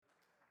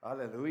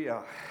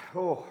Hallelujah.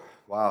 Oh,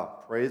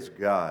 wow. Praise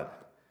God.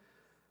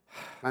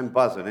 I'm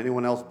buzzing.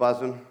 Anyone else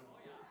buzzing?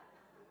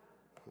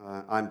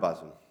 I'm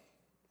buzzing.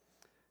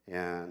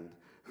 And,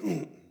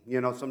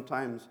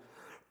 sometimes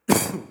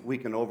we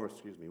can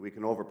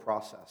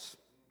overprocess.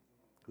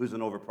 Who's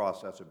an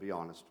overprocessor? Be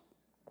honest.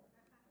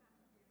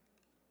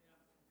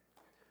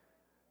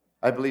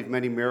 I believe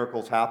many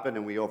miracles happen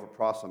and we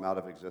overprocess them out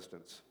of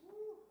existence.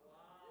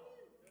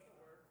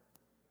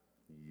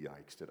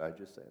 Yikes, did I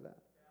just say that?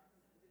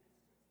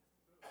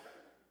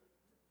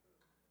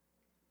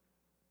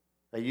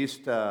 I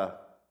used to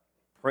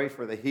pray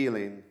for the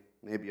healing,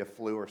 maybe a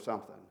flu or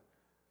something.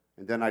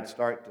 And then I'd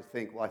start to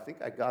think, well, I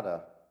think I got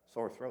a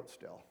sore throat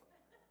still.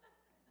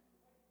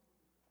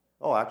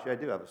 Oh, actually, I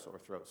do have a sore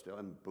throat still.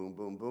 And boom,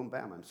 boom, boom,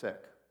 bam, I'm sick.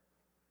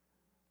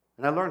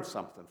 And I learned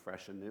something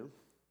fresh and new.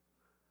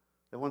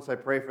 That once I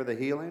pray for the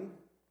healing,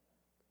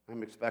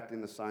 I'm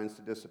expecting the signs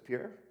to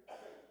disappear,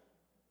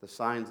 the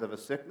signs of a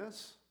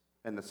sickness,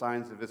 and the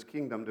signs of his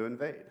kingdom to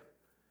invade.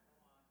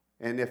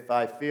 And if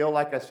I feel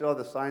like I still have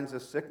the signs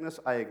of sickness,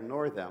 I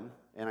ignore them,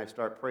 and I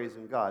start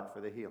praising God for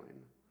the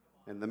healing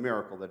and the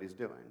miracle that he's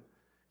doing.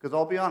 Because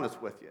I'll be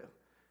honest with you,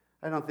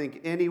 I don't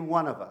think any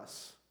one of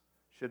us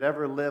should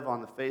ever live on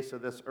the face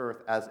of this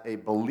earth as a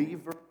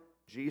believer in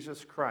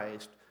Jesus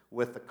Christ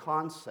with the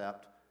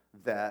concept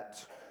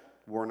that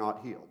we're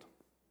not healed.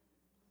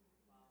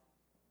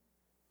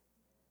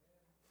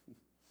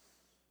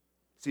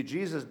 See,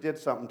 Jesus did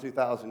something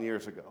 2,000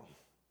 years ago.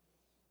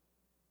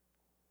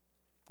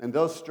 And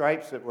those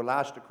stripes that were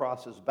lashed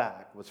across his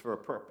back was for a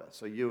purpose,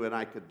 so you and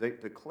I could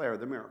declare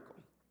the miracle.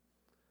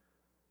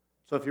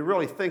 So if you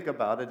really think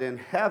about it, in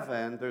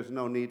heaven, there's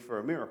no need for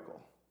a miracle.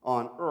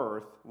 On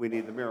earth, we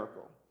need the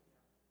miracle.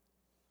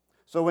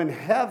 So in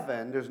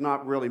heaven, there's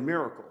not really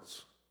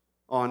miracles.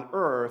 On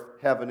earth,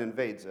 heaven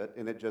invades it,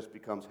 and it just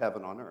becomes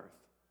heaven on earth.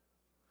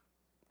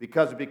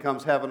 Because it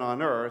becomes heaven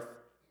on earth,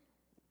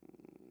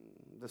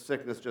 the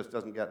sickness just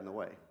doesn't get in the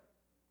way.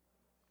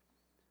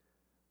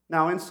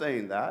 Now, in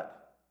saying that,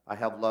 I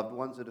have loved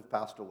ones that have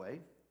passed away.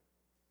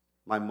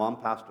 My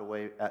mom passed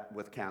away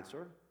with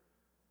cancer,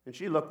 and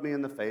she looked me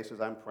in the face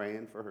as I'm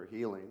praying for her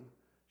healing.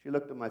 She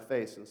looked at my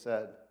face and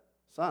said,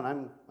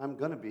 "Son, I'm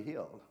going to be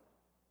healed.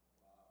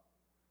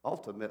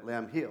 Ultimately,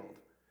 I'm healed."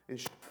 And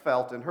she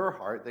felt in her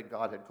heart that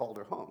God had called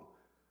her home.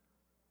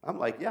 I'm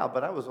like, yeah,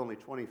 but I was only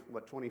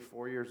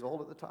 24 years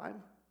old at the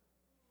time?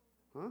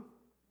 Huh?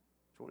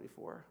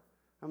 24.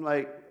 I'm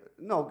like,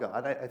 no,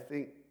 God, I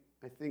think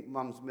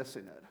Mom's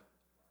missing it.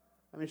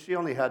 I mean, she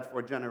only had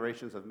 4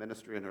 generations of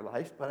ministry in her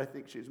life, but I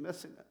think she's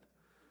missing it.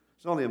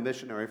 She's only a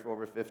missionary for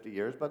over 50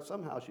 years, but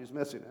somehow she's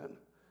missing it.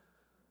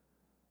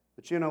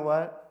 But you know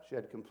what? She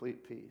had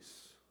complete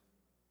peace.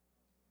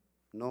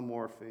 No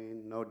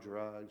morphine, no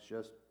drugs,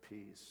 just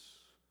peace.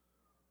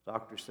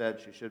 Doctor said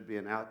she should be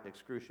in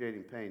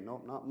excruciating pain.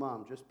 Nope, not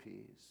Mom, just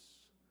peace.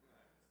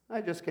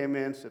 I just came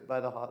in, sit by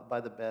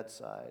the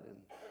bedside, and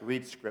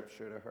read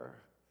scripture to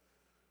her.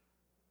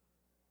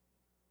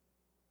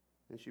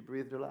 And she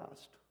breathed her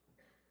last.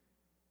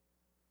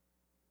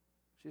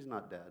 She's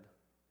not dead.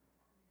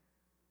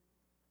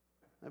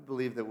 I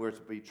believe that we're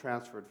to be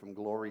transferred from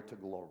glory to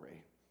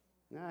glory.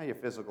 Your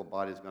physical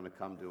body is going to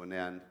come to an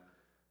end.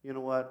 You know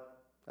what?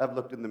 I've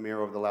looked in the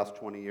mirror over the last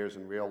 20 years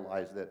and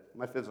realized that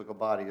my physical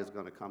body is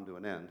going to come to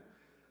an end.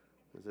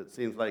 Because it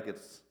seems like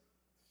it's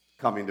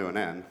coming to an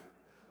end.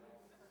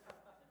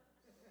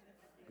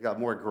 I got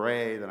more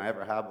gray than I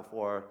ever have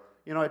before.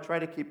 I try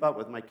to keep up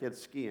with my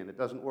kids skiing. It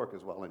doesn't work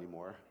as well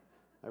anymore.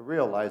 I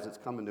realize it's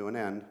coming to an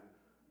end.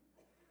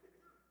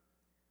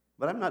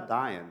 But I'm not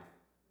dying.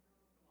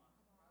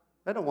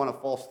 I don't want a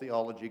false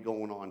theology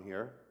going on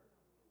here.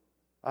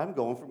 I'm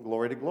going from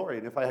glory to glory.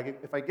 And if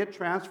I get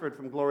transferred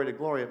from glory to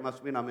glory, it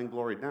must mean I'm in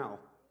glory now.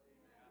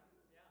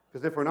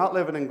 Because if we're not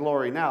living in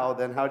glory now,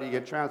 then how do you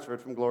get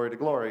transferred from glory to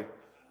glory?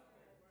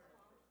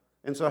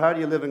 And so how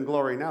do you live in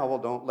glory now? Well,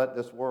 don't let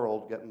this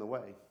world get in the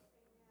way.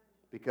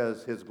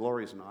 Because his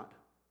glory's not.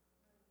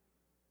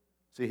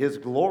 See, his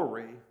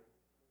glory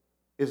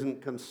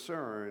isn't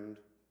concerned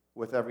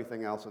with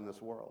everything else in this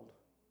world.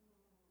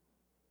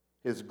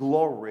 His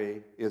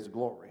glory is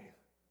glory.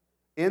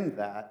 In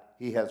that,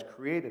 he has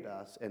created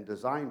us and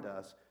designed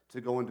us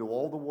to go into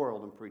all the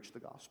world and preach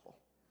the gospel.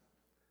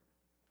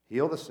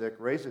 Heal the sick,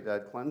 raise the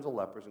dead, cleanse the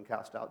lepers, and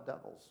cast out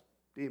devils,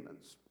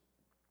 demons.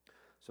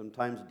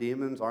 Sometimes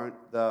demons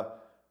aren't the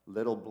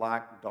little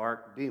black,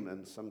 dark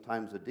demons.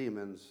 Sometimes the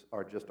demons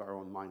are just our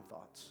own mind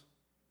thoughts.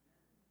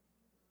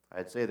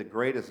 I'd say the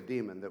greatest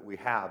demon that we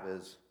have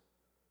is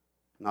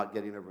not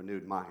getting a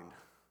renewed mind.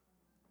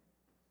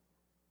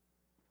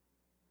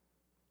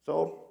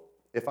 So,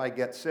 if I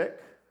get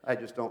sick, I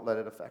just don't let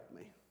it affect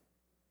me.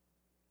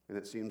 And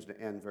it seems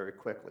to end very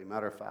quickly.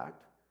 Matter of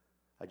fact,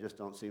 I just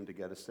don't seem to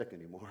get as sick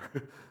anymore.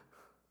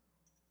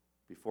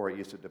 Before it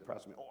used to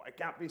depress me. Oh, I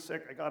can't be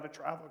sick. I got to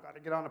travel. Got to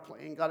get on a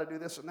plane. Got to do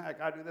this and that.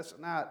 Got to do this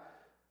and that.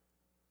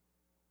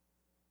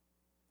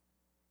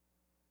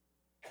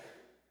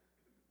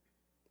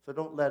 So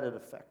don't let it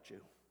affect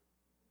you.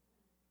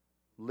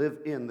 Live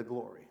in the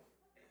glory.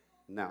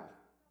 Now,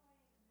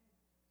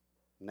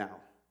 now.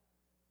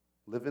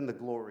 Live in the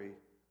glory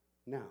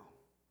now.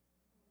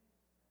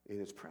 In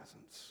his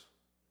presence.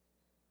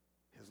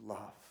 His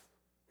love.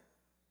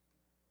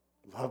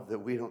 Love that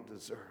we don't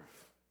deserve.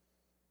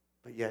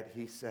 But yet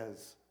he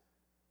says,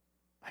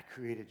 I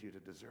created you to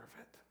deserve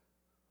it.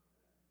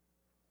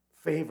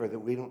 Favor that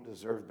we don't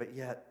deserve, but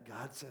yet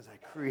God says, I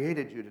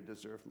created you to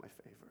deserve my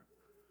favor.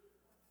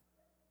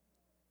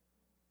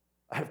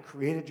 I have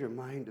created your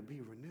mind to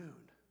be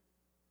renewed.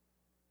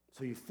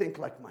 So you think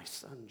like my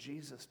son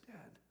Jesus did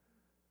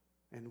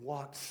and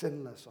walk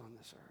sinless on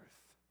this earth.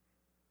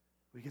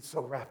 We get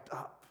so wrapped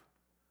up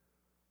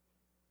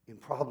in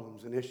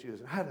problems and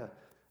issues. I had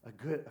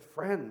a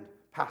friend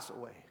pass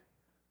away,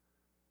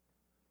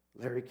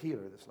 Larry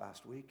Keeler, this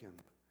last week, and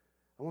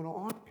I want to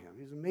honor him.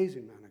 He's an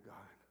amazing man of God.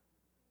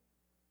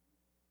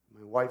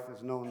 My wife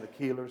has known the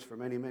Keelers for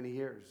many, many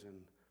years,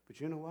 but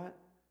you know what?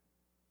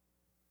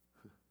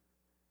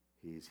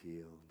 He's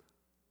healed.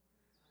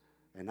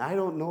 And I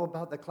don't know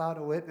about the cloud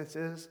of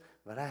witnesses,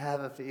 but I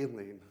have a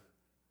feeling.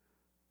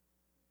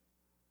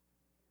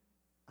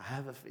 I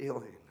have a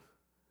feeling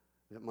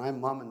that my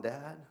mom and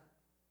dad,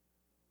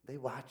 they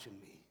watching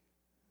me.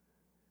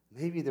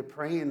 Maybe they're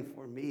praying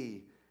for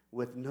me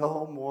with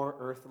no more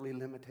earthly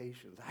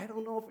limitations. I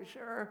don't know for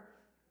sure.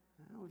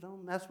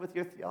 Don't mess with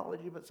your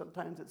theology, but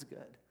sometimes it's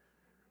good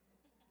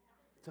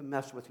to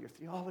mess with your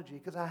theology,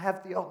 because I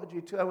have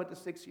theology too. I went to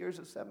 6 years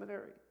of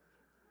seminary.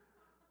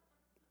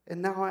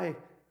 And now I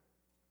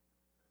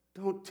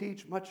don't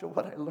teach much of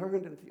what I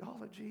learned in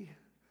theology.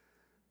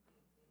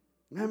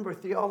 Remember,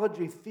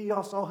 theology,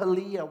 theos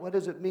ohalia, what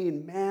does it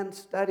mean? Man's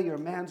study or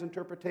man's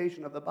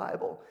interpretation of the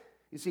Bible.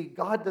 You see,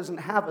 God doesn't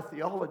have a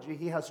theology,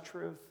 he has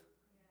truth.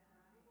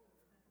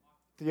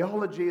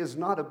 Theology is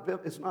not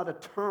a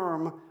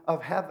term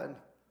of heaven.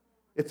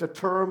 It's a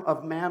term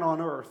of man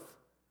on earth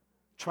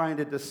trying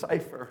to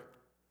decipher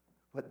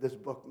what this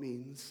book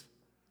means.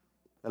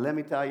 Now let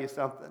me tell you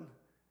something.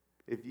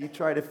 If you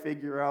try to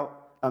figure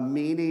out a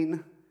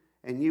meaning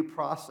and you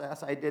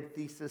process, I did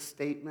thesis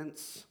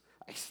statements.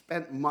 I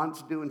spent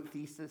months doing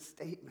thesis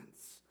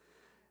statements.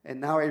 And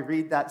now I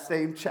read that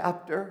same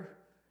chapter,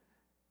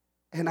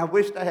 and I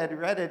wished I had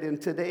read it in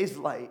today's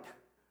light,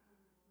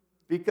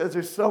 because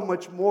there's so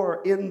much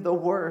more in the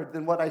Word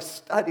than what I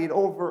studied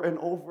over and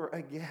over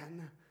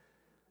again.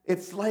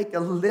 It's like a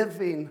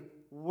living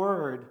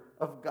Word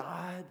of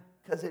God,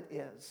 because it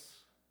is.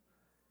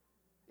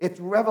 It's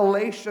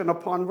revelation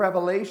upon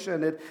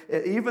revelation.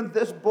 Even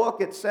this book,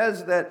 it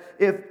says that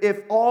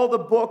if all the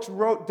books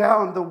wrote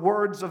down the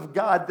words of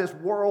God, this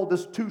world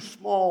is too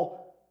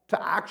small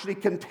to actually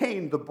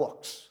contain the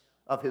books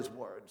of his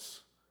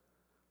words.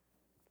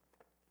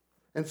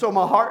 And so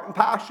my heart and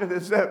passion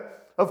is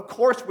that, of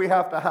course, we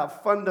have to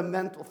have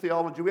fundamental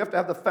theology. We have to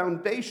have the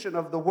foundation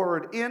of the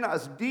Word in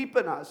us, deep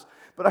in us.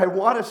 But I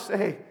want to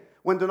say,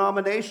 when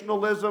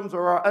denominationalisms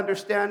or our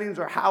understandings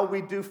or how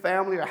we do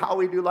family or how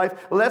we do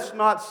life, let's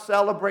not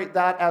celebrate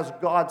that as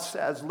God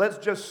says. Let's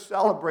just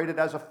celebrate it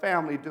as a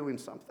family doing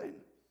something.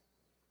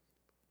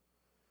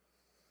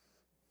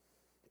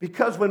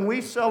 Because when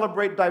we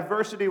celebrate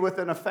diversity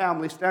within a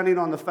family, standing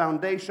on the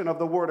foundation of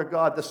the Word of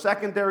God, the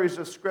secondaries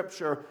of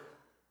Scripture,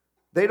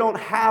 they don't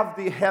have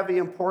the heavy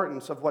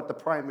importance of what the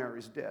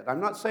primaries did. I'm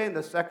not saying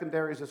the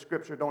secondaries of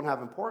Scripture don't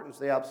have importance.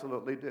 They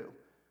absolutely do.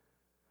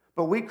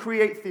 But we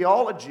create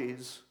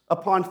theologies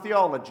upon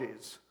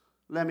theologies.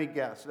 Let me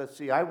guess. Let's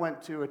see. I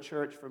went to a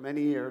church for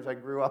many years. I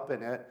grew up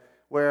in it,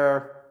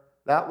 where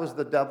that was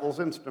the devil's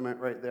instrument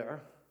right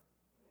there.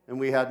 And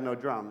we had no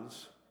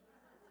drums.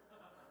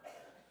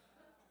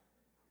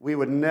 We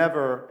would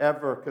never,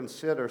 ever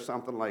consider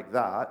something like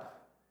that,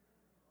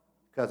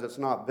 because it's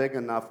not big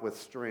enough with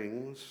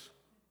strings.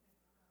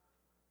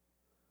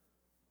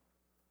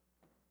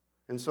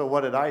 And so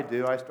what did I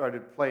do? I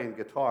started playing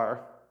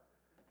guitar.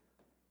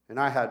 And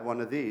I had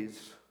one of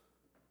these.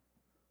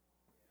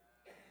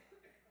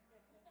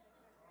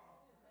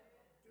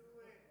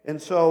 And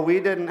so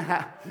we didn't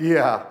have,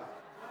 yeah.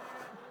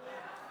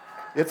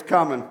 It's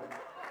coming.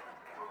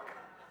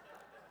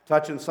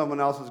 Touching someone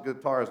else's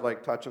guitar is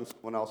like touching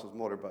someone else's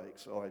motorbike.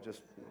 So I'm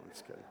just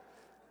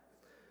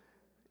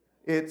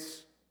kidding.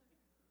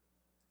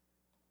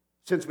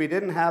 Since we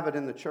didn't have it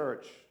in the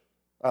church,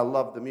 I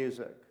loved the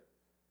music.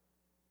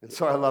 And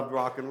so I loved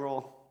rock and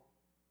roll.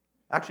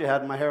 Actually, I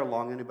had my hair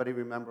long. Anybody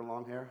remember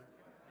long hair?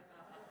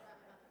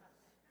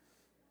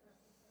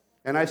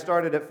 And I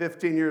started at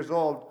 15 years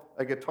old,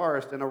 a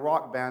guitarist in a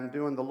rock band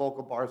doing the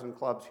local bars and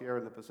clubs here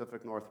in the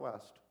Pacific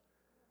Northwest.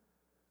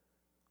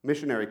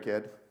 Missionary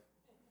kid.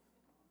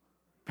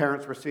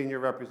 Parents were senior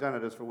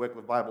representatives for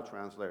Wycliffe Bible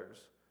Translators.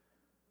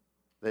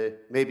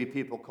 Maybe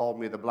people called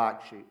me the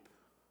black sheep.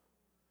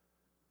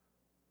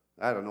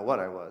 I don't know what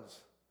I was.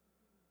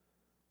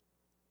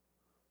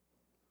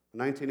 In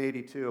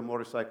 1982, a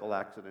motorcycle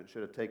accident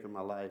should have taken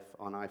my life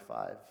on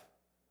I-5.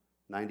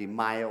 90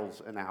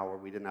 miles an hour.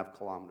 We didn't have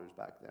kilometers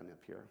back then up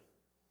here.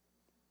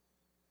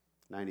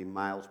 90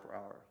 miles per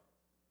hour.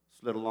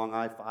 Slid along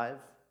I-5.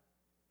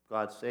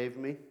 God saved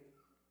me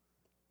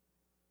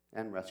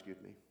and rescued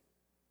me.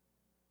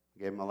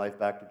 gave my life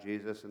back to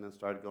Jesus and then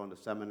started going to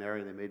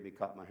seminary. They made me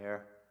cut my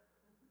hair.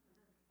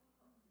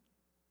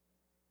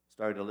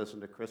 Started to listen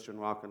to Christian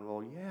rock and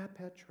roll. Yeah,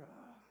 Petra.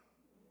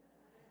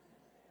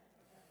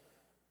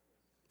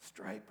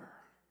 Striper.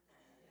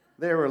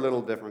 They were a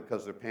little different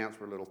because their pants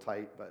were a little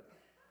tight, but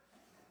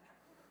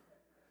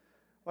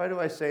why do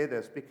I say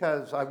this?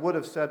 Because I would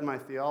have said my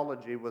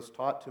theology was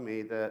taught to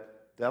me that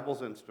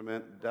devil's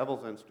instrument.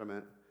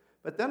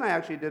 But then I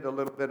actually did a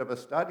little bit of a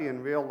study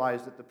and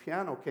realized that the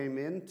piano came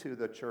into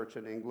the church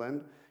in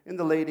England in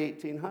the late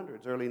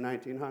 1800s, early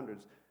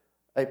 1900s.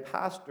 A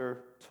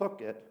pastor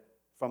took it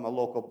from a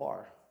local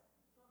bar.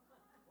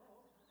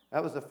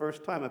 That was the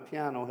first time a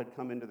piano had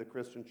come into the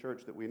Christian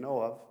church that we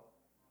know of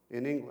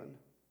in England,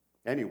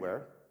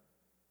 anywhere.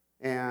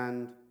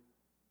 And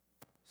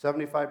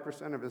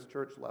 75% of his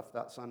church left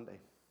that Sunday.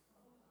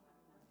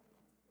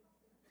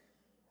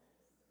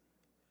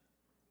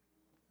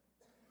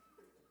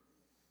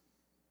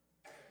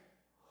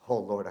 Oh,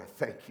 Lord, I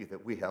thank you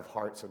that we have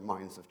hearts and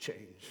minds of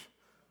change.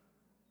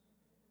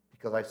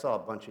 Because I saw a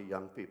bunch of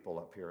young people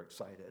up here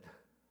excited.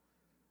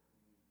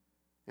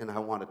 And I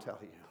want to tell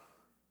you,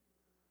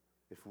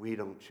 if we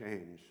don't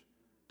change,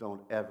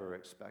 don't ever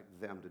expect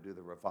them to do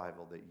the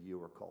revival that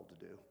you are called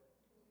to do.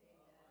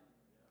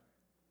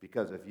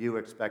 Because if you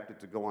expect it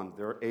to go on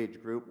their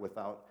age group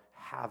without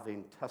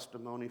having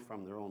testimony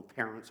from their own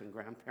parents and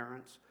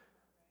grandparents,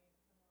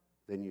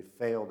 then you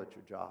failed at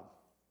your job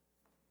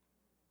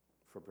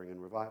for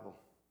bringing revival.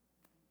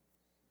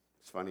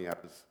 It's funny, I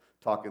was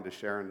talking to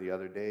Sharon the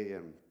other day,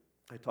 and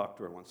I talk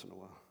to her once in a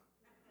while.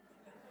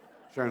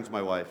 Sharon's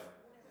my wife,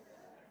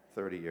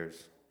 30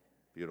 years,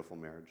 beautiful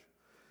marriage.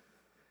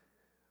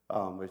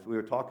 We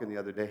were talking the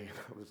other day,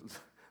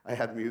 I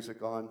had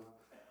music on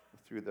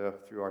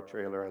through our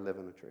trailer. I live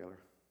in a trailer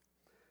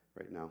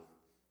right now.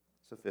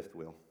 It's a fifth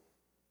wheel.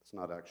 It's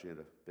not actually a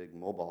big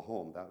mobile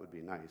home. That would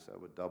be nice. That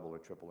would double or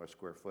triple our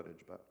square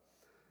footage, but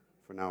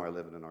for now I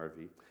live in an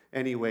RV.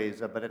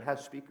 Anyways, but it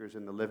has speakers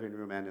in the living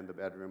room and in the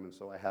bedroom, and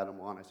so I had them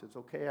on. I said, it's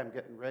okay, I'm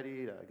getting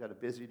ready. I got a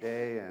busy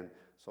day, and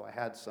so I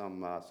had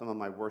some of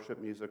my worship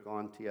music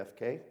on,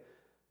 TFK,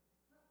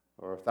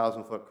 or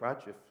 1,000-Foot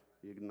Crutch, if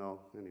you know,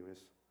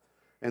 anyways.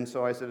 And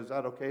so I said, is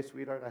that okay,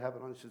 sweetheart? I have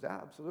it on. She says, yeah,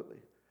 absolutely.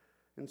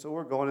 And so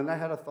we're going, and I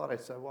had a thought.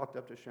 I walked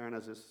up to Sharon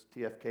as this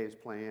TFK is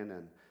playing,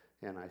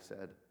 and I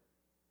said,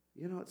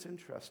 you know, it's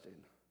interesting.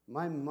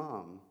 My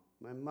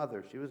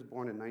mother, she was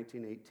born in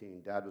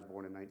 1918. Dad was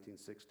born in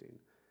 1916.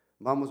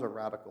 Mom was a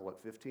radical.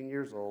 At 15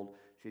 years old,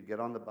 she'd get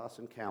on the bus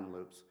in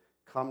Kamloops,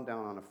 come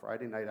down on a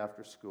Friday night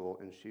after school,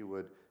 and she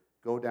would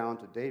go down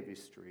to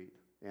Davies Street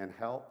and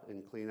help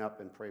and clean up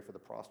and pray for the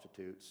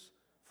prostitutes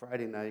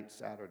Friday night,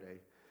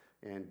 Saturday,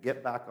 and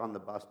get back on the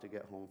bus to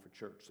get home for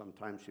church.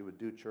 Sometimes she would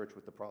do church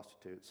with the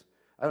prostitutes.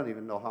 I don't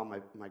even know how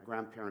my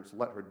grandparents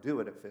let her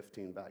do it at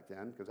 15 back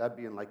then, because that'd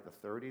be in like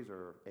the 30s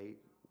or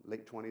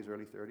late 20s,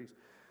 early 30s.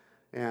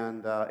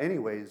 And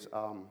anyways,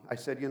 I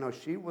said, you know,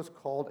 she was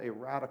called a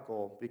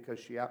radical because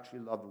she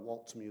actually loved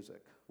waltz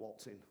music,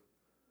 waltzing.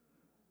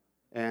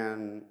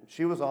 And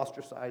she was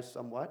ostracized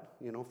somewhat,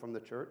 you know, from the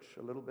church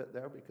a little bit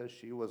there because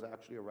she was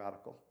actually a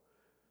radical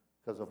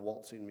because of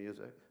waltzing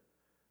music.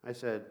 I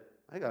said,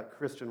 I got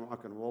Christian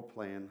rock and roll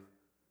playing,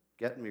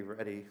 getting me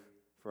ready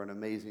for an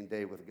amazing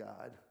day with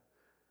God.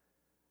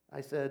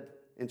 I said,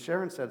 and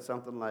Sharon said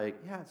something like,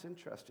 yeah, it's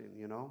interesting,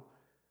 you know.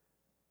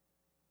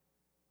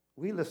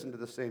 We listen to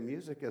the same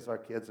music as our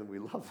kids and we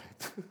love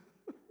it.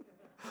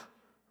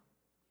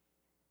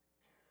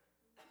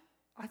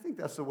 I think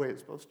that's the way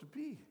it's supposed to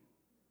be.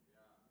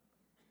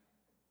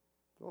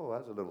 Oh,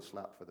 that was a little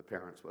slap for the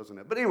parents, wasn't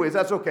it? But anyways,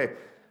 that's okay.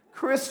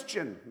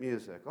 Christian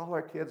music, all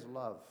our kids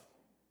love.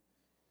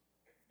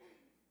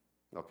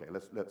 Okay,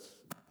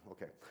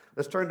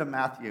 let's turn to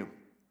Matthew,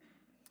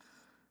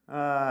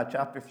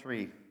 chapter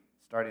 3,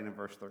 starting in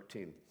verse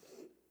 13.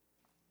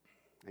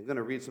 I'm going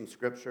to read some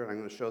scripture, and I'm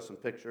going to show some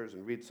pictures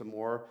and read some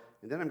more,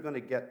 and then I'm going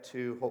to get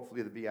to,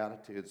 hopefully, the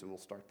Beatitudes, and we'll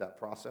start that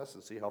process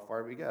and see how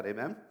far we get.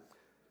 Amen?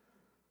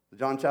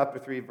 John chapter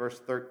 3, verse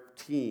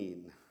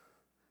 13.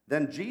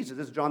 Then Jesus,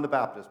 this is John the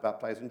Baptist,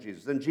 baptizing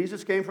Jesus. Then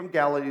Jesus came from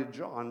Galilee to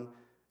John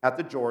at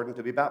the Jordan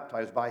to be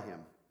baptized by him.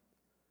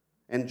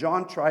 And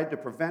John tried to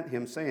prevent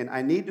him, saying,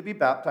 I need to be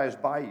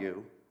baptized by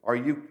you. Are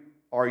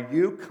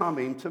you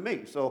coming to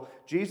me? So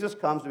Jesus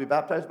comes to be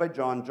baptized by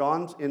John.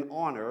 John's in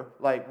honor,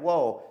 like,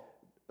 whoa,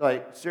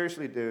 like,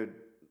 seriously, dude,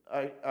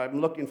 I'm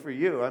looking for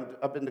you.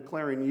 I've been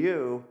declaring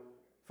you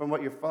from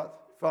what your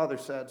father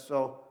said.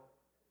 So,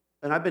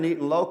 and I've been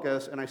eating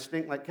locusts, and I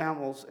stink like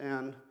camels,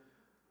 and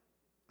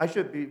I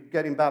should be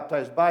getting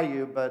baptized by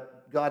you,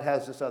 but God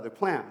has this other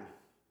plan.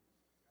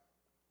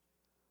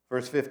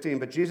 Verse 15,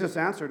 but Jesus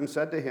answered and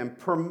said to him,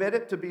 permit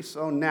it to be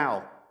so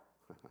now.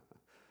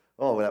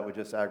 Oh, that would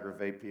just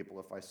aggravate people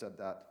if I said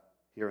that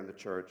here in the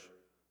church.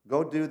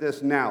 Go do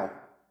this now.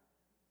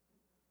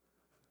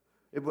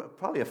 It would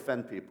probably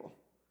offend people.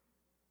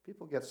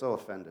 People get so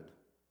offended.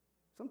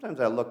 Sometimes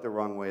I look the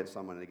wrong way at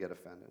someone and they get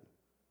offended.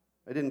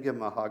 I didn't give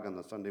them a hug on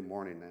the Sunday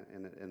morning,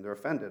 and they're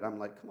offended. I'm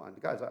like, come on,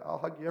 guys, I'll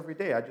hug you every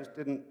day. I just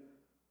didn't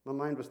My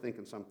mind was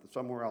thinking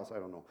somewhere else, I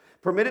don't know.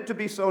 Permit it to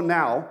be so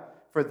now,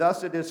 for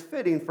thus it is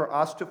fitting for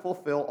us to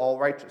fulfill all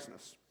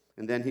righteousness.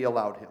 And then he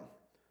allowed him.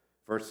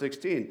 Verse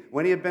 16,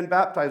 when he had been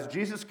baptized,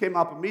 Jesus came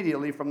up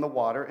immediately from the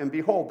water, and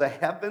behold, the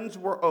heavens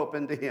were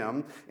opened to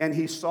him, and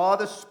he saw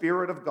the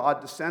Spirit of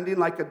God descending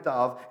like a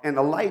dove and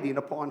alighting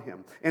upon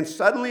him. And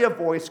suddenly a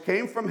voice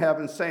came from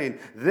heaven saying,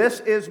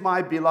 this is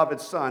my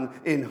beloved Son,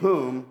 in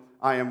whom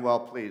I am well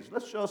pleased.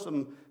 Let's show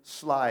some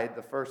slide,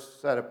 the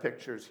first set of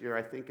pictures here.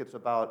 I think it's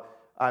about,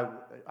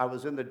 I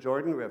was in the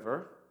Jordan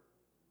River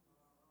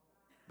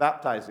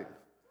baptizing.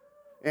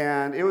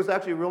 And it was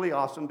actually really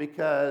awesome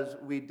because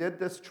we did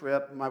this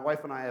trip. My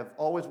wife and I have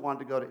always wanted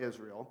to go to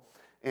Israel,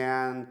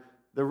 and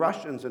the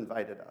Russians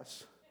invited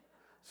us.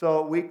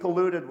 So we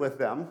colluded with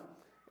them,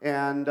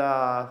 and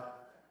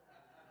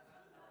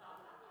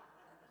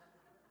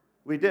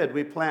we did.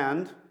 We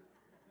planned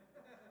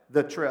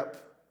the trip.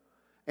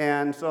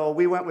 And so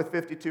we went with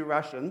 52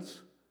 Russians.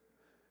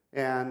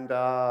 And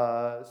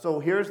so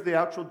here's the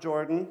actual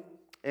Jordan,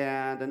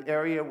 and an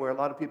area where a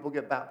lot of people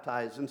get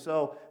baptized. And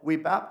so we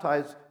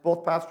baptized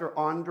both Pastor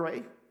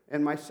Andre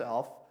and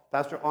myself.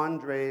 Pastor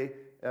Andre,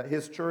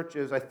 his church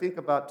is, I think,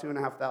 about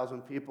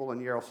 2,500 people in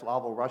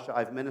Yaroslavl, Russia.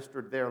 I've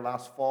ministered there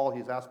last fall.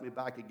 He's asked me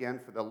back again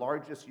for the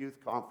largest youth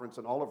conference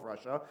in all of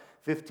Russia.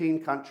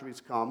 15 countries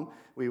come.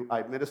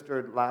 I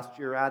ministered last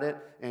year at it,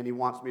 and he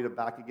wants me to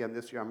back again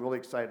this year. I'm really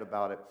excited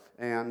about it.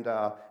 And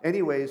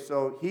anyway,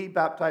 so he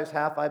baptized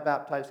half, I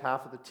baptized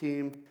half of the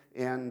team.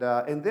 And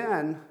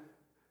then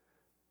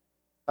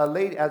a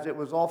lady, as it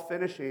was all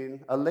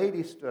finishing, a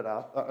lady stood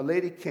up. A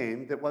lady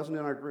came that wasn't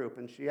in our group,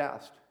 and she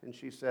asked, and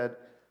she said,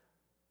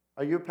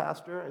 are you a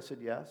pastor? I said,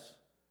 yes.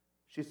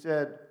 She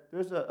said,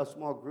 there's a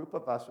small group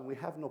of us, and we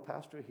have no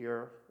pastor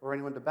here or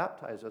anyone to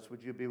baptize us.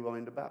 Would you be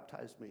willing to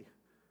baptize me?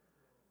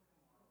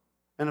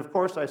 And of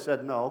course I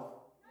said no.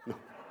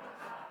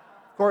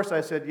 Of course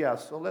I said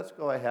yes, so let's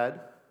go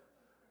ahead.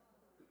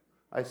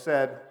 I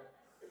said,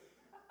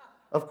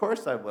 of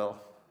course I will.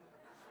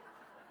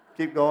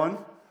 Keep going.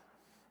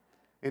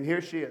 And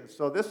here she is.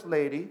 So this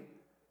lady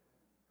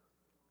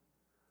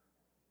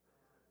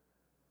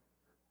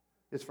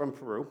is from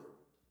Peru.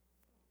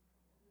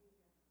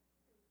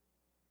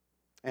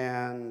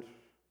 And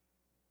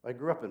I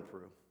grew up in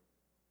Peru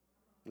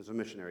as a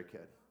missionary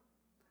kid.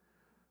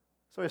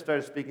 So I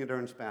started speaking to her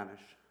in Spanish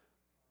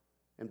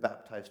and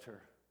baptized her.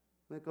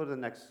 Let's go to the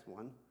next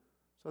one.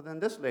 So then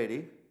this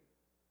lady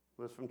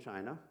was from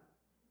China.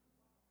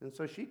 And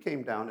so she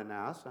came down and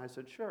asked, and I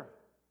said, sure.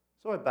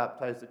 So I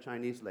baptized the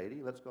Chinese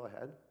lady. Let's go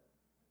ahead.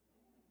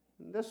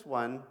 And this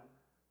one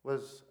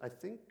was, I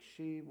think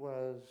she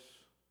was,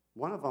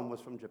 one of them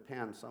was from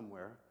Japan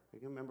somewhere. I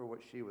can't remember what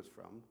she was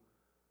from.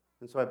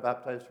 And so I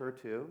baptized her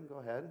too. Go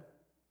ahead.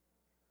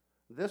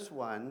 This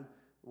one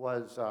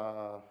was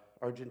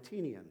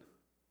Argentinian.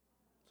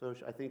 So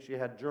I think she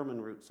had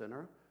German roots in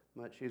her,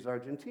 but she's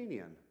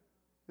Argentinian.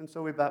 And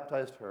so we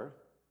baptized her.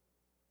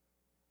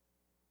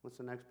 What's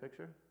the next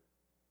picture?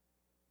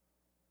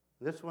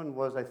 This one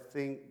was, I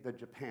think, the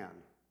Japan.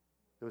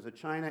 There was a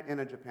China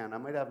and a Japan. I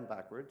might have them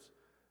backwards,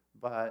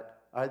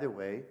 but either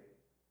way,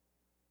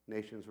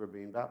 nations were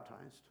being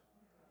baptized.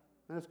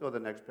 And let's go to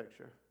the next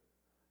picture.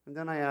 And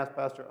then I asked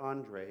Pastor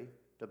Andre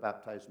to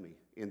baptize me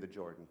in the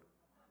Jordan.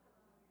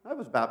 I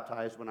was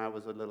baptized when I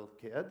was a little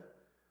kid.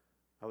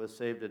 I was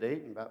saved at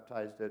 8 and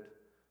baptized at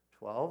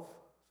 12.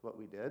 That's what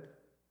we did.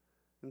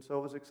 And so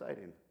it was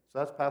exciting. So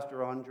that's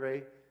Pastor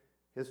Andre.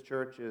 His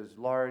church is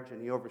large, and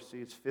he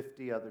oversees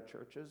 50 other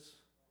churches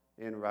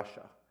in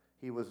Russia.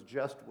 He was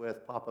just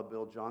with Papa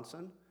Bill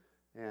Johnson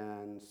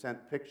and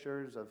sent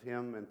pictures of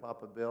him and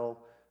Papa Bill.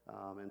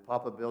 And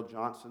Papa Bill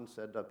Johnson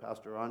said to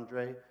Pastor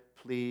Andre,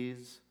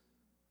 please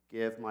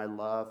give my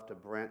love to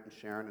Brent and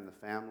Sharon and the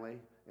family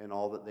and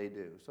all that they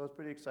do. So it's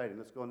pretty exciting.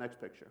 Let's go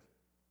next picture.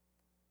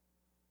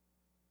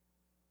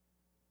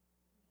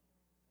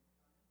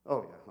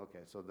 Oh, yeah, okay.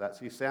 So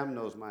Sam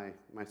knows my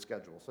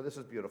schedule. So this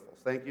is beautiful.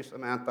 Thank you,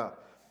 Samantha.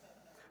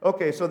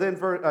 Okay, so then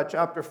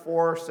chapter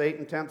 4,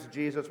 Satan tempts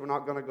Jesus. We're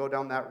not going to go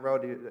down that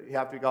road.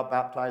 After he got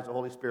baptized, the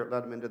Holy Spirit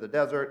led him into the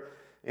desert.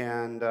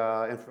 And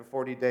for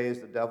 40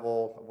 days, the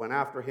devil went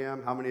after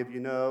him. How many of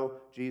you know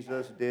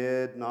Jesus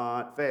did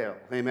not fail?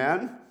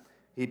 Amen?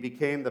 He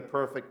became the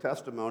perfect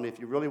testimony. If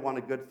you really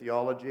wanted good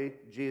theology,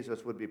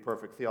 Jesus would be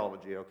perfect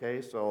theology,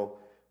 okay? So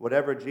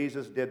whatever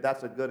Jesus did,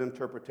 that's a good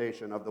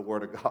interpretation of the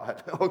Word of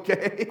God,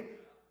 okay?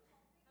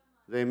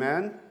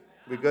 Amen?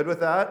 We good with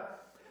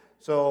that?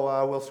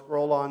 So we'll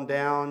scroll on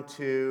down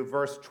to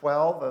verse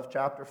 12 of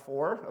chapter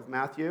 4 of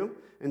Matthew,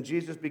 and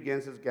Jesus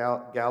begins his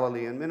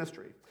Galilean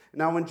ministry.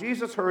 Now when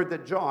Jesus heard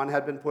that John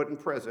had been put in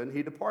prison,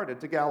 he departed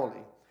to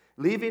Galilee.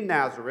 Leaving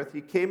Nazareth, he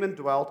came and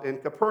dwelt in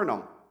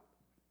Capernaum.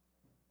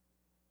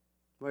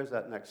 Where's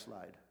that next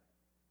slide?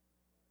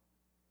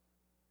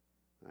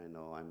 I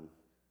know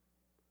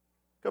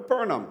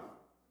Capernaum.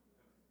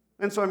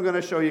 And so I'm going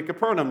to show you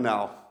Capernaum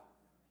now.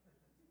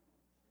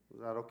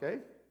 Is that okay?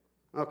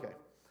 Okay.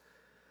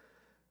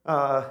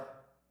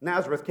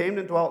 Nazareth came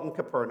and dwelt in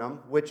Capernaum,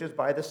 which is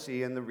by the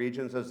sea in the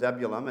regions of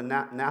Zebulun and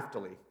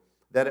Naphtali,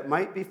 that it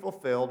might be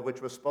fulfilled,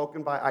 which was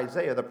spoken by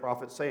Isaiah the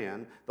prophet,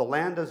 saying, the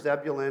land of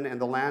Zebulun and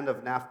the land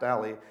of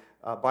Naphtali,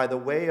 by the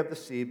way of the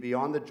sea,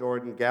 beyond the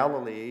Jordan,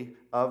 Galilee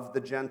of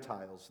the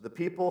Gentiles. The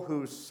people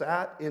who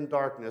sat in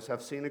darkness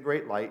have seen a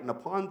great light, and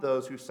upon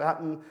those who sat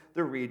in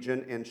the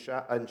region in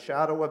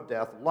shadow of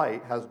death,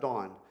 light has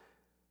dawned.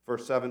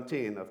 Verse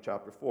 17 of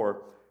chapter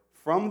 4.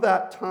 From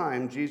that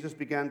time, Jesus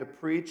began to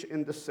preach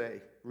and to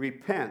say,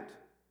 repent,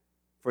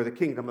 for the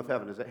kingdom of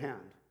heaven is at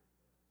hand.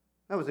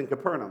 That was in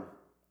Capernaum.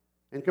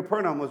 And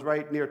Capernaum was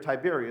right near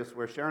Tiberias,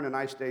 where Sharon and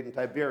I stayed in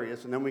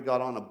Tiberias, and then we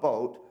got on a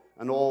boat,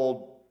 an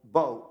old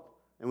boat,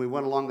 and we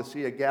went along the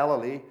Sea of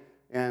Galilee,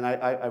 and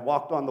I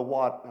walked on the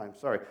water.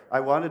 I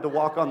wanted to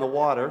walk on the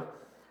water,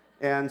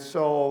 and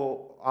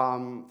so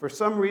for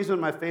some reason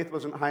my faith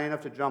wasn't high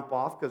enough to jump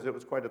off because it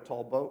was quite a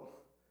tall boat.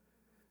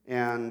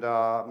 And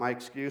my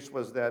excuse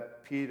was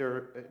that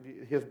Peter,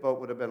 his boat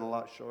would have been a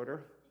lot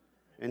shorter,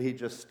 and he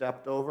just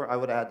stepped over. I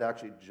would have had to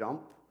actually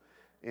jump,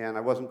 and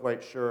I wasn't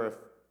quite sure if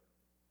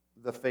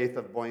the faith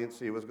of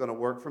buoyancy was going to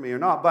work for me or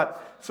not.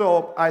 But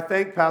so I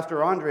thank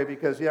Pastor Andre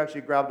because he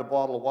actually grabbed a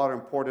bottle of water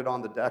and poured it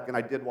on the deck, and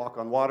I did walk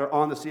on water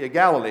on the Sea of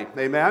Galilee.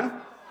 Amen?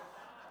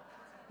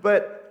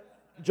 But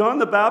John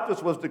the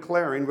Baptist was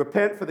declaring,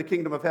 repent, for the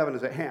kingdom of heaven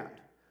is at hand.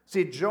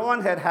 See,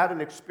 John had had an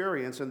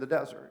experience in the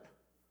desert.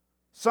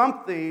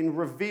 Something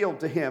revealed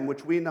to him,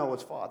 which we know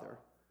as Father,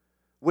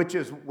 which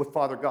is with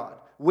Father God,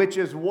 which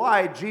is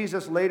why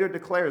Jesus later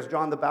declares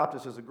John the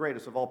Baptist is the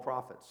greatest of all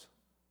prophets.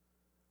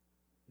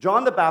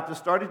 John the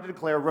Baptist started to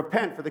declare,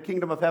 repent, for the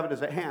kingdom of heaven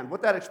is at hand.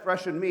 What that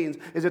expression means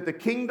is that the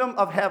kingdom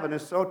of heaven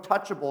is so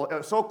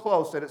touchable, so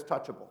close that it's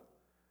touchable.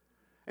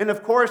 And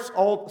of course,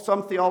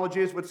 some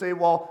theologians would say,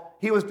 well,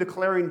 he was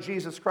declaring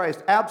Jesus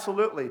Christ.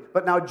 Absolutely.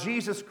 But now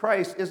Jesus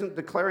Christ isn't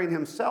declaring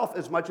himself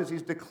as much as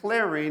he's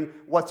declaring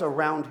what's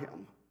around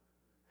him.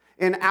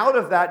 And out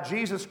of that,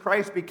 Jesus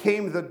Christ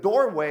became the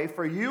doorway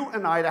for you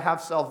and I to have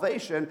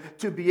salvation,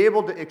 to be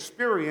able to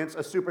experience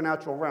a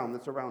supernatural realm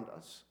that's around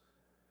us.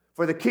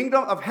 For the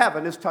kingdom of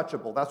heaven is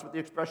touchable. That's what the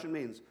expression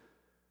means.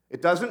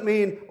 It doesn't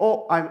mean,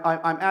 oh,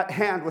 I'm at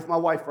hand with my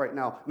wife right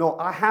now. No,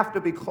 I have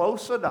to be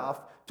close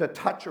enough to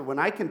touch her. When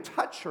I can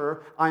touch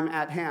her, I'm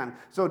at hand.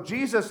 So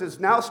Jesus is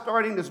now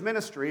starting his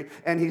ministry,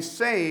 and he's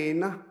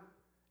saying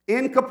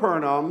in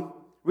Capernaum,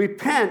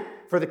 repent,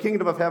 for the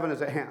kingdom of heaven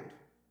is at hand.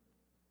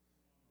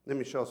 Let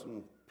me show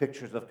some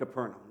pictures of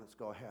Capernaum. Let's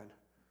go ahead.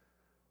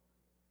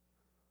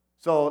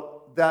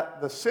 So that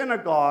the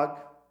synagogue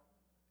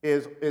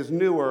is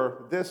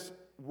newer. This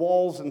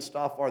walls and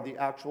stuff are the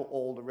actual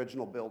old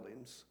original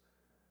buildings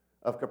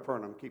of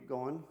Capernaum. Keep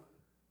going.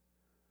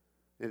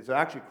 It's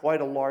actually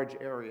quite a large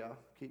area.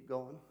 Keep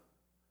going.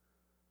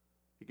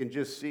 You can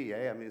just see,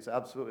 I mean, it's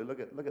absolutely,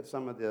 look at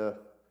some of the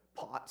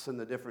pots and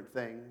the different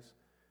things.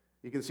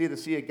 You can see the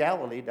Sea of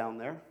Galilee down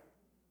there.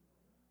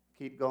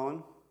 Keep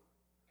going.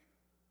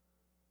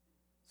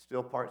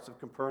 Still parts of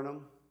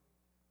Capernaum.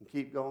 And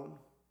keep going.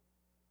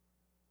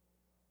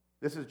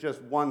 This is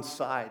just one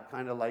side,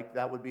 kind of like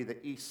that would be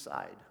the east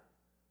side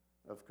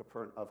of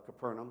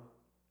Capernaum.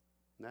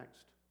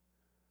 Next.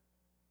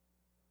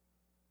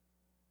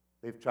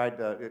 They've tried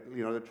to,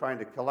 they're trying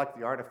to collect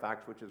the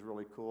artifacts, which is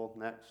really cool.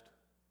 Next.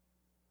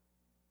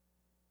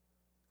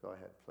 Go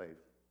ahead, play.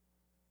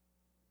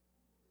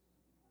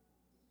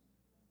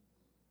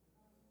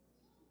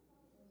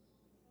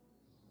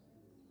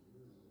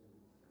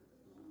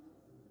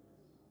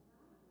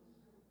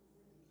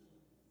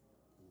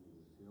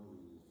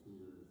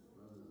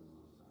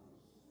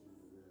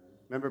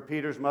 Remember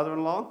Peter's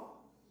mother-in-law?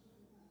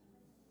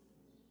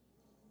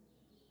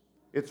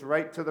 It's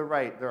right to the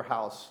right, their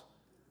house.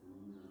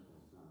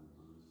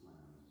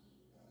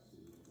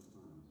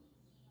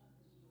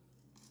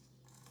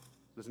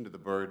 Listen to the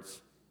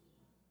birds.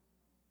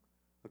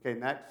 Okay,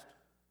 next.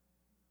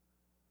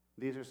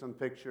 These are some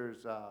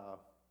pictures.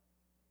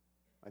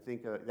 I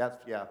think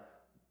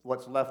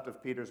what's left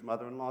of Peter's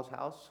mother-in-law's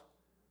house.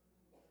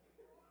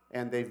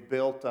 And they've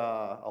built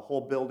a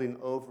whole building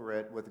over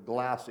it with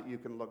glass that you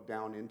can look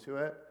down into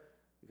it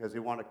because they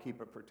want to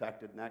keep it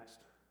protected. Next.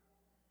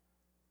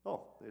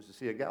 Oh, there's the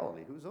Sea of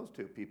Galilee. Who's those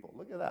two people?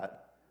 Look at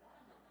that.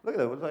 Look at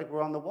that. It looks like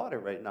we're on the water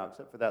right now,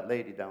 except for that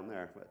lady down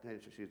there. But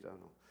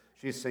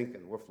she's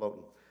sinking. We're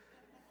floating.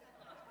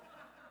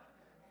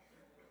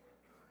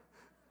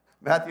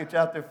 Matthew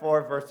chapter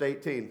 4, verse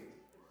 18.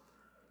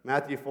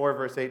 Matthew 4,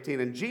 verse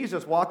 18. And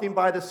Jesus, walking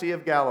by the Sea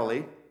of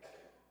Galilee,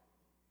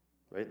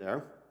 right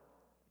there,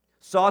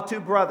 saw two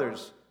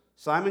brothers,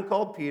 Simon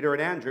called Peter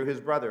and Andrew, his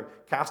brother,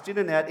 casting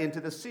a net into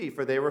the sea,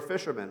 for they were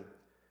fishermen.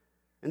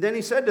 And then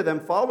he said to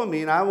them, follow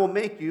me, and I will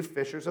make you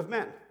fishers of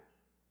men.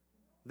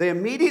 They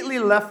immediately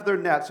left their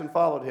nets and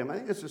followed him. I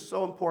think this is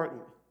so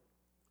important.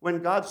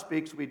 When God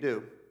speaks, we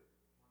do.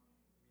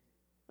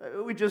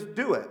 We just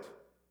do it.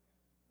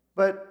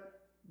 But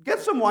get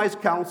some wise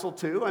counsel,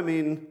 too. I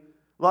mean,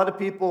 a lot of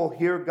people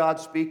hear God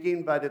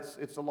speaking, but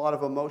it's a lot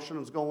of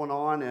emotions going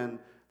on, and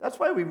that's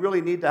why we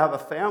really need to have a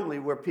family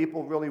where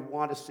people really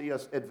want to see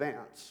us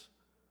advance.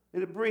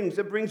 And it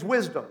brings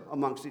wisdom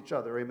amongst each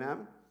other,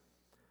 amen?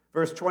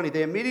 Verse 20,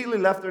 they immediately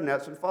left their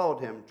nets and followed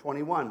him.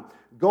 21,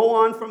 going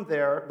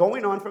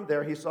on from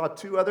there, he saw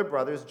two other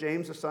brothers,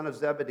 James the son of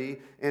Zebedee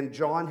and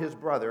John his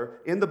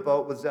brother, in the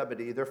boat with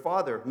Zebedee, their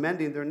father,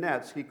 mending their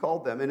nets. He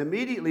called them, and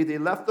immediately they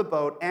left the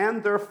boat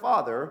and their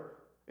father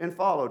and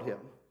followed him.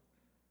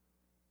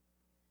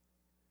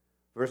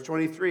 Verse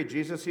 23,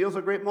 Jesus heals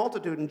a great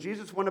multitude, and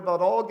Jesus went about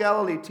all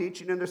Galilee,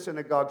 teaching in their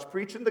synagogues,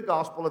 preaching the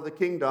gospel of the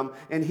kingdom,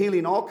 and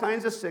healing all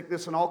kinds of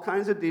sickness and all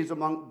kinds of disease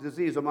among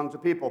the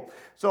people.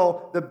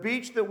 So the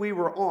beach that we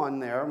were on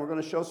there, and we're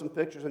going to show some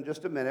pictures in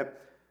just a minute,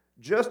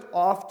 just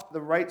off to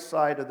the right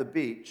side of the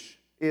beach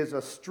is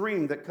a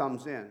stream that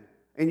comes in.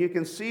 And you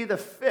can see the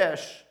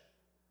fish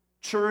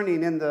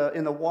churning in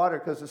the water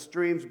because the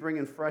stream's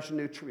bringing fresh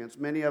nutrients.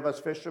 Many of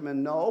us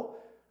fishermen know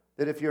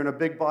that if you're in a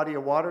big body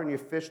of water and you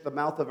fish the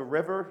mouth of a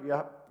river,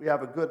 you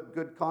have a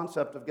good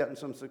concept of getting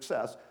some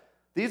success.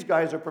 These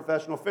guys are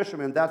professional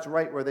fishermen. That's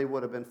right where they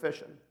would have been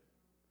fishing.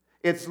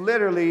 It's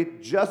literally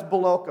just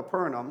below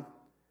Capernaum,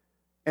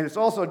 and it's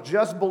also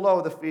just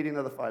below the feeding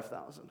of the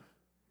 5,000.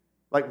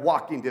 Like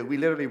walking did. We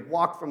literally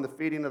walked from the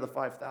feeding of the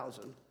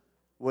 5,000,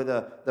 where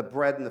the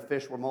bread and the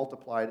fish were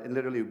multiplied, and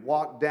literally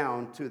walked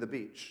down to the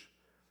beach.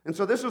 And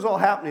so this was all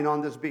happening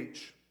on this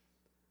beach.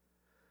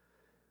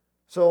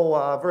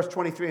 So verse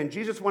 23, and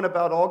Jesus went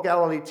about all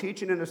Galilee,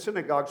 teaching in the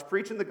synagogues,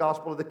 preaching the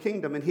gospel of the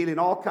kingdom, and healing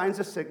all kinds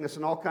of sickness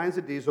and all kinds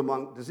of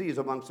disease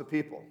amongst the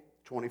people.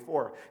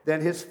 24,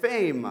 then his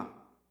fame,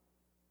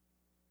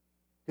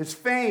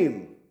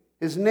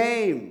 his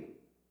name,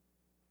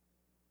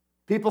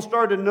 people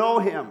started to know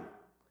him.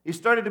 He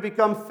started to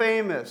become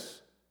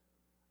famous.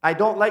 I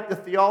don't like the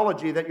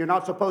theology that you're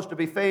not supposed to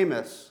be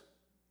famous.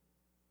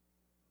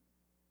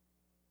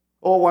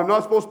 Oh, I'm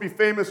not supposed to be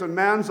famous in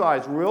man's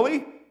eyes.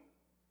 Really?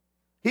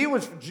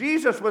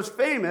 Jesus was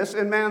famous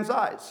in man's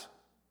eyes.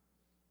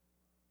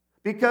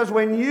 Because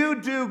when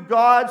you do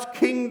God's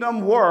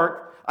kingdom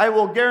work, I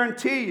will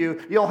guarantee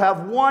you'll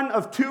have one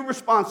of two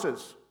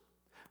responses.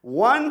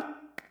 One,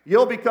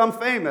 you'll become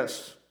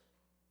famous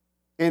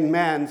in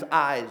man's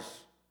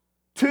eyes.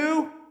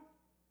 Two,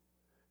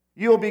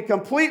 you'll be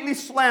completely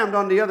slammed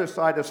on the other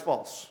side as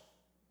false.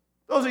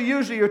 Those are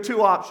usually your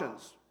two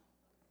options.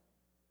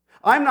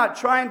 I'm not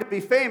trying to be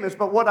famous,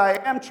 but what I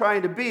am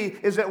trying to be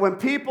is that when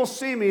people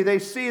see me, they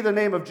see the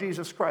name of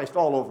Jesus Christ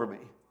all over me.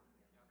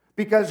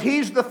 Because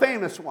he's the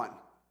famous one.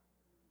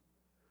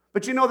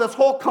 But you know, this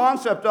whole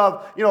concept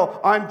of,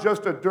 I'm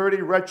just a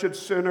dirty, wretched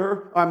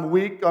sinner. I'm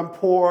weak, I'm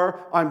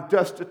poor, I'm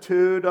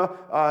destitute.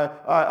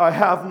 I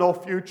have no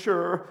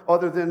future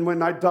other than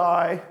when I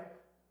die.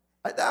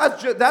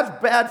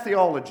 That's bad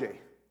theology.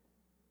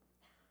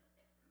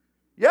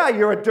 Yeah,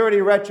 you're a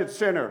dirty, wretched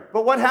sinner.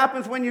 But what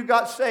happens when you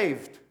got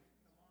saved?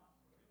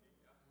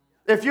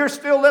 If you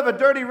still live a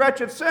dirty,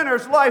 wretched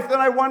sinner's life, then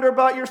I wonder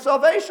about your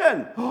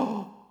salvation.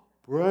 Oh,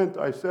 Brent,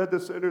 I said the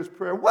sinner's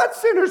prayer. What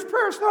sinner's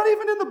prayer? It's not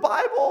even in the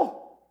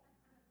Bible.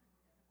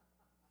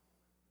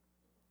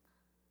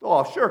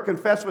 Oh, sure,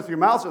 confess with your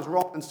mouth, as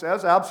Romans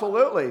says.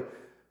 Absolutely.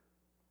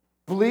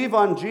 Believe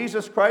on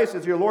Jesus Christ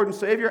as your Lord and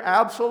Savior.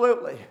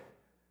 Absolutely.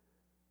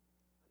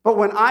 But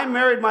when I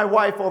married my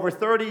wife over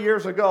 30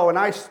 years ago and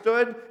I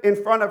stood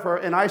in front of her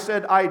and I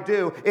said, I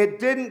do, it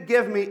didn't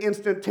give me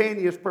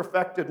instantaneous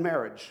perfected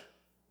marriage.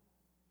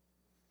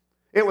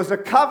 It was a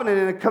covenant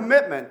and a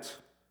commitment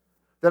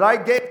that I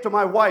gave to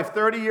my wife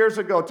 30 years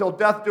ago, till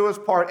death do us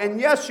part.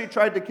 And yes, she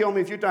tried to kill me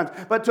a few times,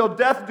 but till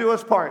death do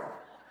us part.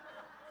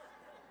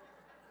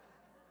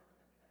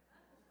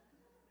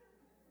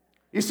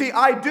 You see,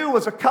 I do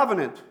was a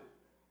covenant.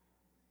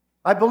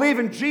 I believe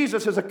in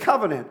Jesus as a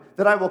covenant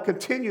that I will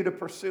continue to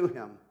pursue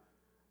him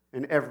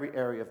in every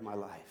area of my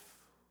life.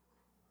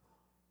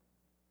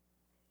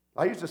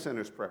 I used a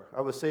sinner's prayer.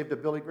 I was saved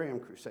at Billy Graham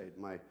crusade.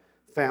 My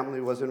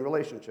family was in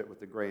relationship with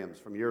the Grahams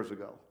from years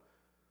ago.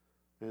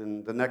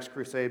 And the next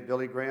crusade,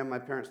 Billy Graham, my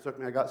parents took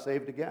me, I got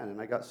saved again. And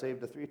I got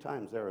saved 3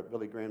 times there at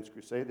Billy Graham's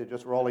crusade. They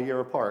just were all a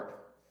year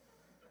apart.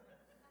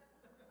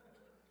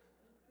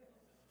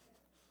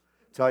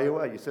 Tell you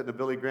what, you sit in a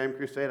Billy Graham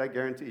crusade, I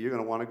guarantee you're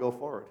going to want to go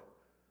forward.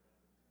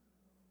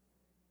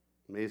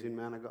 Amazing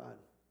man of God.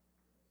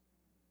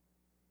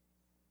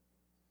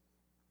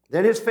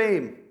 Then his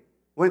fame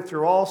went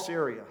through all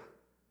Syria.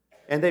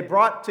 And they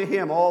brought to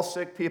him all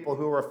sick people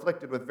who were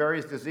afflicted with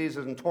various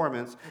diseases and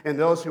torments, and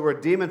those who were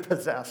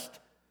demon-possessed,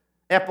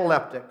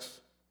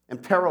 epileptics,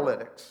 and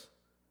paralytics.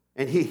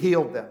 And he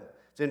healed them.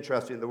 It's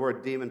interesting, the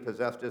word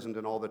demon-possessed isn't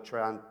in all the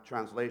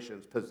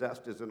translations.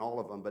 Possessed is in all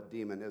of them, but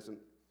demon isn't.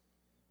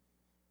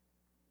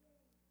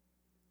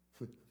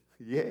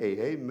 Yay,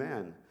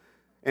 amen.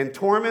 And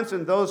torments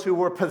and those who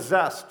were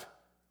possessed.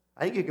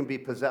 I think you can be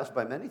possessed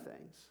by many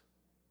things.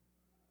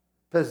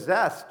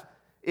 Possessed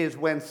is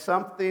when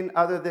something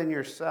other than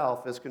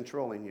yourself is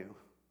controlling you.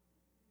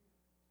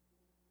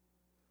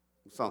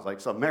 It sounds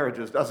like some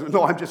marriages, doesn't it?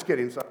 No, I'm just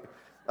kidding. Sorry.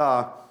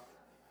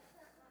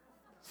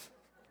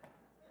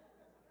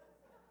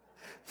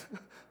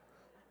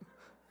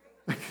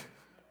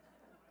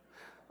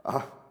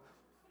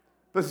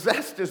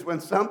 Possessed is when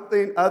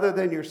something other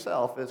than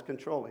yourself is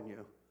controlling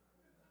you.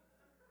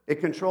 It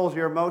controls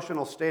your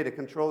emotional state. It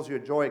controls your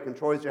joy. It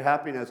controls your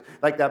happiness.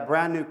 Like that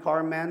brand new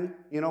car, men,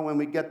 when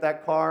we get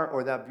that car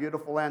or that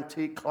beautiful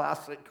antique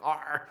classic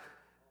car,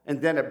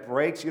 and then it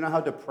breaks, you know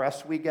how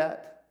depressed we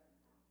get?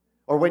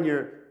 Or when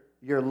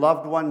your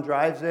loved one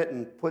drives it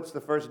and puts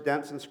the first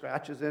dents and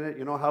scratches in it,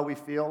 you know how we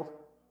feel?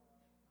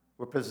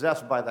 We're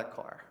possessed by that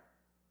car.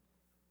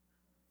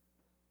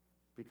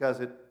 Because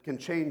it can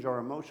change our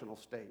emotional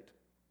state.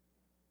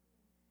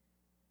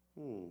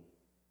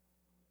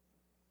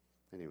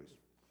 Anyways.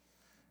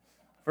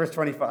 Verse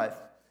 25.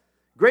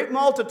 Great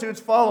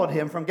multitudes followed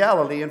him from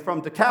Galilee and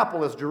from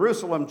Decapolis,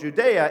 Jerusalem,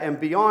 Judea, and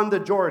beyond the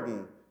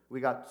Jordan. We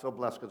got so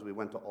blessed because we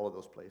went to all of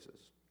those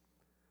places.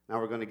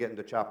 Now we're going to get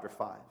into chapter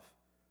 5.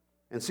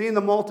 And seeing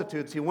the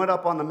multitudes, he went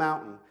up on the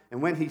mountain.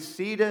 And when he was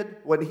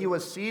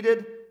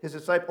seated, his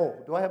disciples...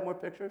 Oh, do I have more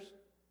pictures?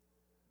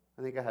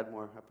 I think I had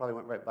more. I probably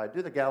went right by.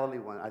 Do the Galilee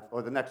one,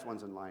 or the next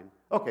one's in line.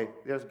 Okay,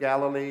 there's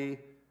Galilee.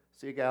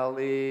 See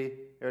Galilee.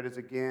 Here it is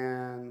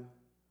again.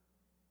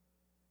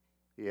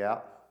 Yeah,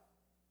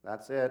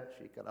 that's it.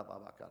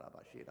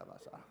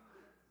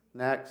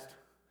 Next.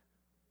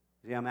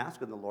 See, I'm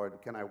asking the Lord,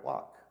 can I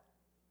walk?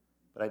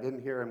 But I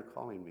didn't hear him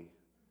calling me.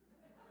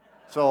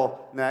 So,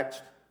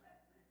 next.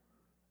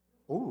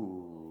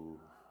 Ooh.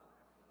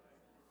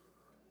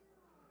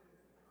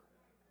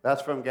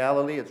 That's from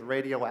Galilee. It's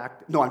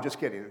radioactive. No, I'm just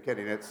kidding. I'm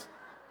kidding. It's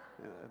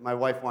my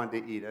wife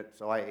wanted to eat it,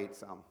 so I ate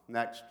some.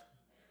 Next.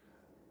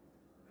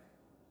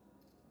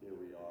 Here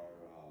we are.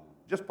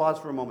 Just pause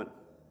for a moment.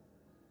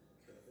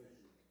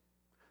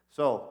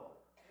 So,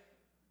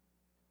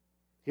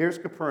 here's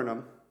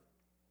Capernaum.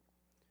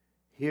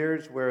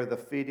 Here's where the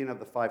feeding of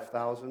the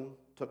 5,000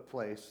 took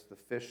place. The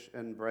fish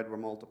and bread were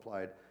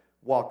multiplied.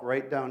 Walk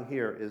right down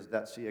here is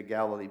that Sea of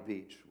Galilee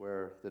beach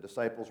where the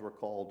disciples were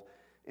called.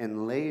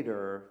 And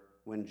later,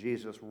 when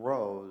Jesus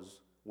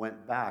rose,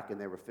 went back and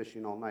they were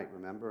fishing all night,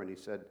 remember? And he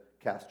said,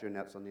 cast your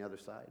nets on the other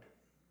side.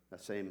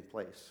 That same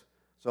place.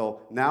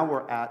 So now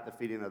we're at the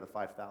feeding of the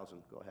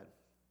 5,000. Go ahead.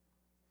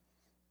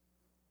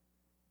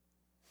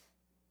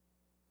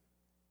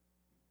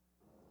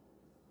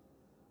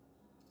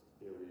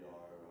 Here we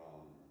are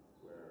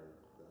where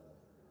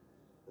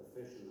the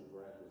fish and the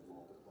bread was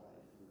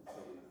multiplied. The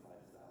feeding of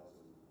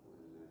 5,000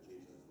 when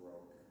Jesus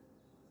broke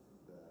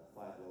the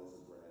 5 loaves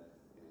of bread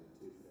and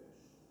 2 fish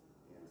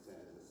and sent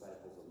his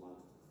disciples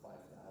amongst the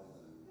 5,000.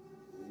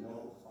 We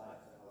know it was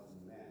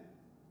 5,000 men,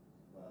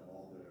 but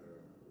all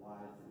their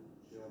wives and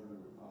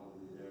children were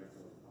probably there, so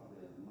it's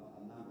probably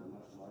a number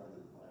much larger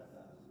than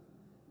 5,000.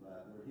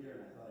 But we're here,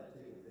 and I thought I'd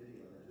take a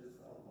video that just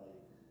felt like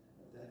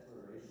a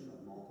declaration of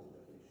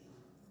multiplication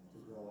to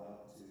go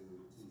out to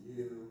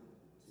you,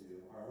 to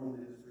our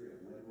own ministry of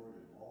Windward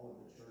and all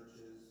of the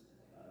churches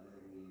that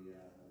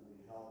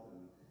we help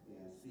and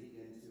speak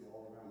into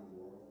all around the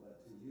world.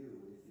 But to you,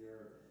 if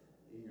you're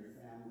in your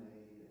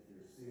family, if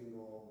you're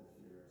single,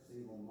 if you're a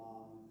single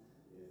mom,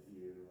 if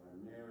you are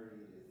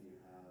married, if you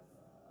have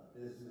a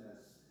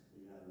business,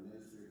 you have a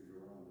ministry of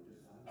your own,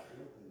 I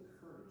feel to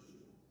encourage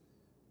you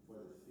for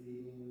the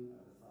feeding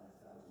of the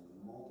 5,000, the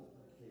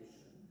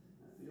multiplication.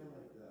 I feel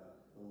like the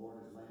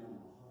Lord is laying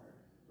on my heart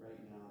right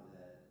now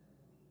that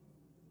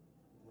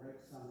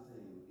break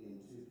something in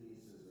 2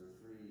 pieces or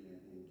 3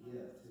 and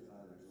give to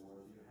others.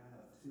 Or if you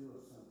have 2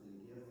 of something,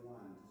 give 1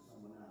 to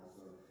someone else.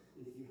 Or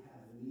if you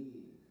have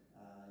need,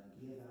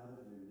 give out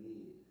of your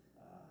need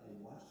and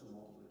watch the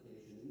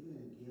multiplication. Even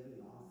in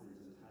giving offerings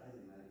and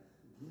tithing,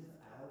 give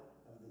out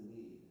of the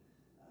need.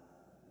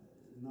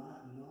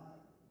 Not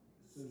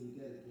so you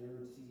get a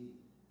guaranteed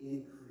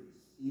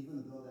increase,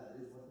 even though that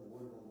is what the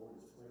word of the Lord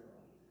is clear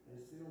on. I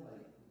just feel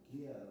like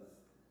give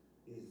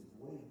is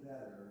way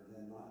better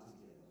than not to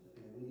give.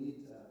 And we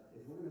need to,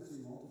 if we're going to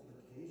see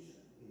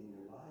multiplication in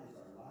your lives,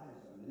 our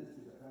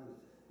ministries, our families,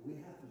 we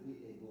have to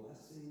be a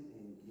blessing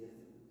in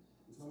giving.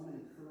 And so I want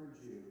to encourage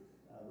you,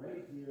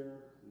 right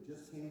here, we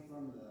just came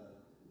from the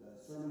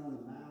Sermon on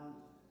the Mount.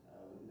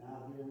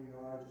 Now here we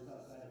are just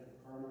outside of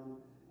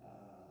Capernaum,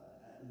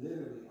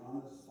 literally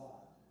on the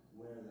spot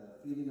where the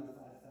feeding of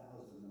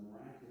 5,000, the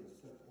miraculous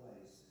took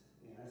place.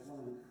 And I just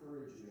want to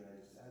encourage you,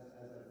 as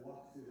I've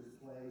walked through this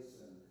place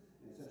and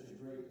such a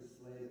great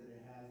display that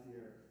they have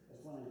here, I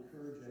just want to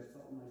encourage you, I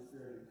felt in my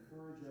spirit,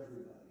 encourage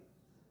everybody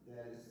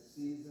that it's a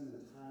season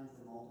and time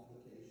for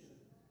multiplication.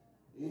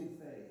 In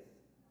faith,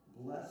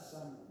 bless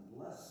someone,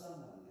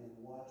 and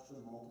watch the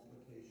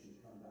multiplication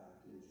come back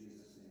in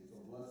Jesus' name. So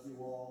bless you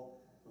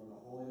all from the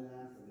Holy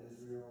Man, from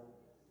Israel,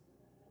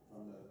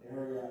 from the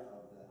area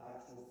of the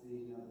actual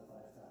feeding of the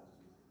 5,000.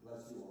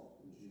 Bless you all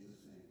in Jesus'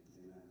 name.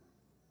 Amen.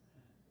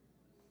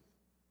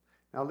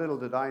 Now, little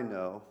did I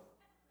know,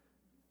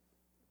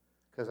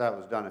 because that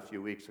was done a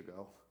few weeks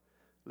ago,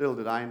 little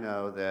did I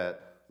know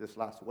that this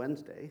last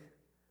Wednesday,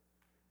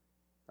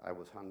 I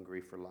was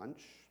hungry for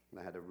lunch, and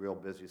I had a real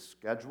busy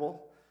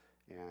schedule,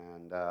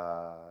 and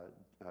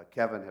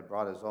Kevin had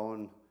brought his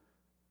own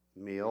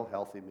meal,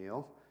 healthy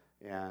meal,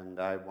 and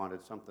I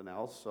wanted something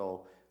else,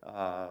 so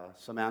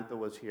Samantha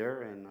was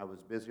here, and I was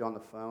busy on the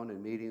phone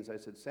and meetings. I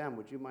said, Sam,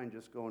 would you mind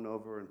just going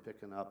over and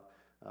picking up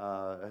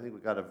I think we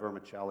got a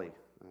vermicelli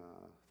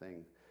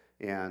thing,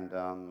 and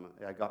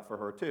I got for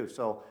her too.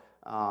 So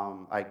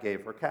I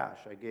gave her cash.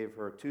 I gave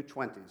her 2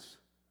 20s.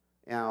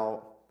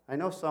 Now, I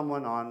know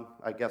someone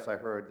I guess I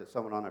heard that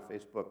someone on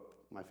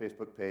my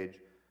Facebook page,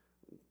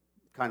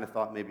 kind of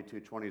thought maybe 2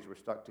 20s were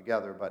stuck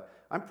together, but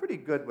I'm pretty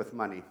good with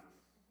money.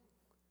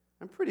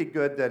 I'm pretty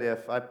good that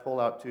if I pull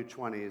out 2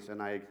 20s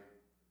and I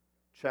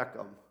check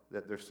them,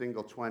 that they're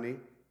single 20.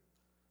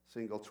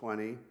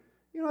 You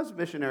know, as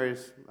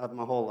missionaries of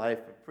my whole life,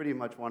 I pretty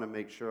much want to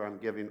make sure I'm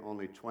giving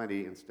only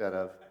 20 instead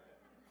of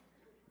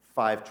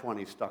 5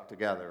 20s stuck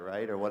together,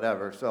 right, or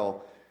whatever.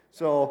 So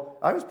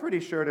I was pretty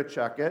sure to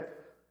check it.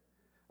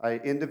 I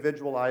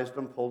individualized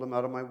them, pulled them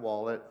out of my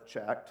wallet,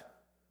 checked,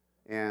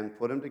 and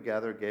put them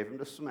together, gave them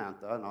to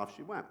Samantha, and off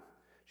she went.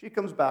 She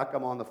comes back,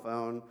 I'm on the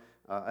phone.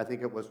 I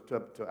think it was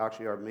to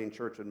actually our main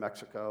church in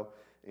Mexico,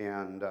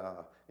 and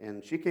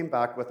she came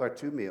back with our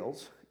 2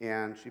 meals,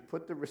 and she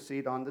put the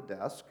receipt on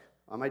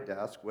my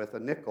desk, with a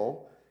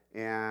nickel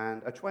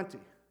and a 20.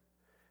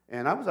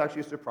 And I was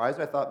actually surprised.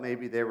 I thought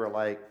maybe they were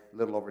like a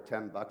little over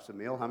 $10 a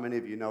meal. How many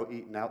of you know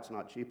eating out's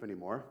not cheap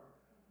anymore?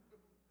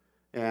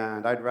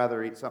 And I'd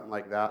rather eat something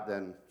like that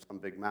than some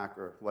Big Mac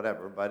or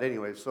whatever. But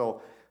anyway,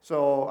 so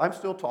I'm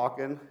still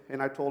talking,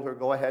 and I told her,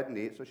 go ahead and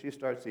eat. So she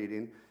starts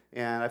eating,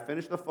 and I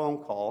finish the phone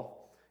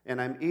call,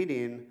 and I'm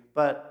eating,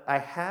 but I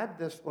had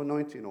this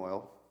anointing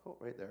oil,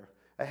 right there.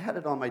 I had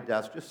it on my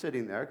desk, just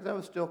sitting there, because I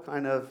was still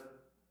kind of,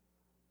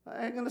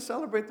 I'm going to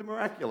celebrate the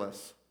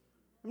miraculous.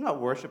 I'm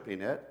not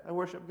worshiping it. I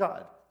worship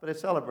God, but I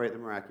celebrate the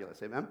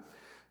miraculous. Amen?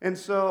 And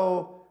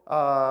so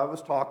I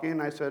was talking,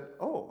 and I said,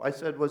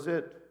 was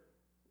it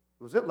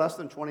less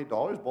than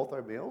 $20, both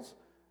our meals?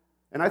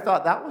 And I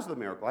thought that was the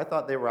miracle. I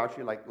thought they were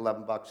actually like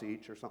 $11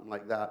 each or something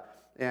like that.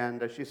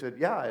 And she said,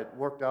 yeah, it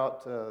worked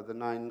out to the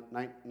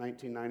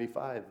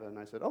 $19.95. And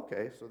I said,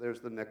 okay, so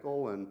there's the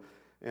nickel. And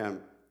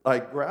I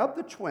grabbed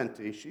the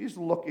 20. She's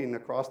looking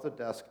across the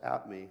desk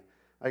at me.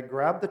 I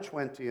grab the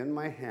 20 in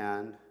my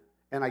hand,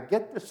 and I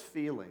get this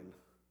feeling.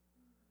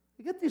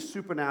 You get these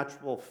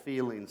supernatural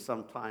feelings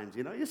sometimes.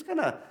 You know, you just kind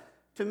of,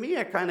 to me,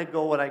 I kind of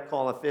go what I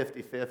call a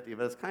 50-50,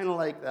 but it's kind of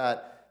like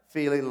that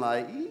feeling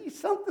like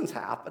something's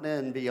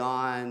happening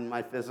beyond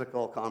my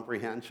physical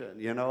comprehension,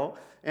 you know?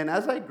 And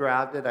as I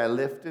grabbed it, I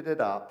lifted it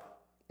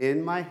up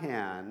in my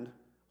hand,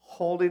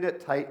 holding it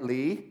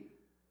tightly,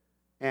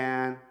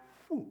 and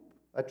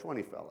a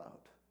 20 fell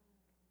out.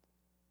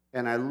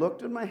 And I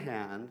looked in my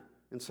hand,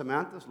 and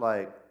Samantha's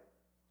like,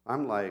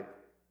 I'm like,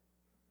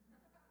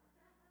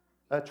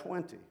 a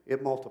 20.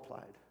 It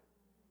multiplied.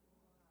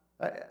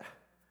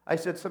 I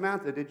said,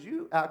 Samantha, did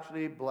you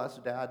actually bless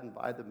Dad and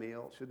buy the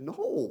meal? She said,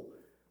 no.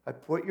 I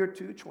put your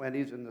 2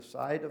 20s in the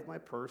side of my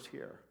purse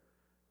here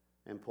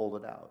and pulled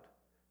it out.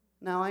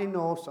 Now, I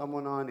know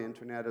someone on the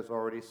internet has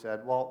already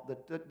said, well,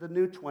 the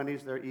new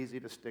 20s, they're easy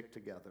to stick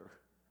together.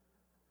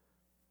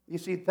 You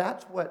see,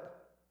 that's what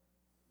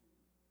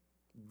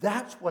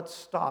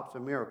stops a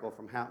miracle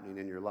from happening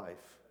in your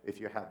life if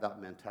you have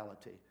that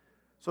mentality.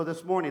 So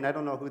this morning, I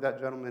don't know who that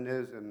gentleman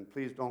is, and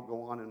please don't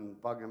go on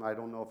and bug him. I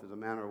don't know if he's a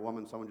man or a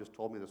woman. Someone just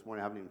told me this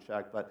morning. I haven't even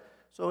checked. But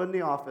so in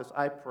the office,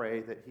 I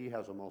pray that he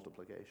has a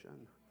multiplication.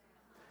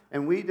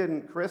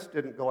 And Chris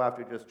didn't go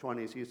after just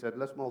 20s. He said,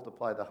 let's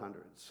multiply the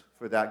hundreds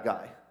for that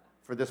guy,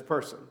 for this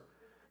person.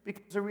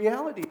 Because the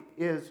reality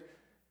is,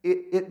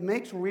 it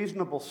makes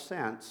reasonable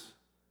sense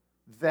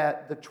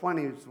that the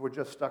 20s were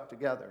just stuck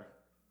together.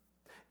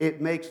 It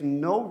makes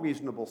no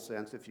reasonable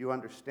sense if you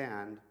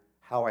understand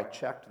how I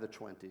checked the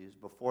 20s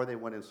before they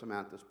went in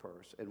Samantha's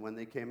purse and when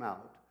they came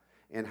out,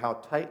 and how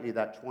tightly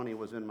that 20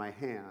 was in my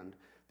hand,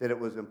 that it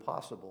was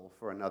impossible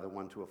for another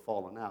one to have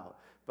fallen out.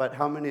 But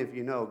how many of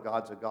you know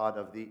God's a God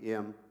of the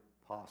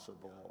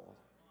impossible?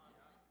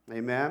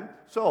 Amen?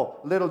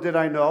 So, little did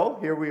I know,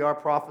 here we are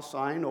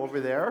prophesying over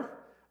there.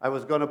 I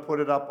was going to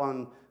put it up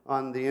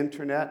on the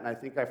internet, and I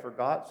think I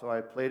forgot, so I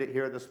played it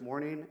here this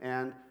morning,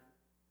 and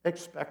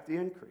expect the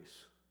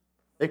increase.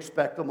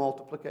 Expect the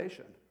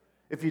multiplication.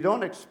 If you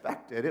don't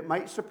expect it, it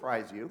might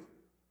surprise you.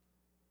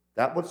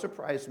 That would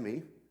surprise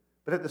me.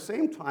 But at the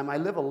same time, I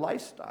live a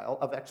lifestyle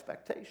of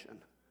expectation.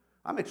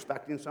 I'm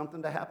expecting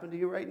something to happen to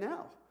you right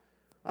now.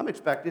 I'm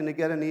expecting to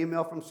get an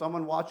email from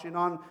someone watching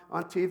on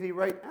TV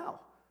right now.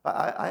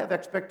 I have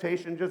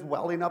expectation just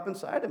welling up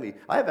inside of me.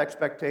 I have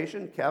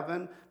expectation,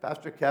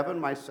 Pastor Kevin,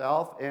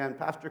 myself, and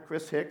Pastor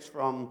Chris Hicks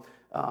from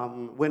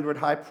Windward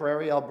High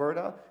Prairie,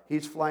 Alberta.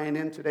 He's flying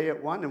in today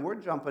at 1, and we're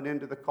jumping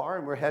into the car,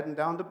 and we're heading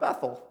down to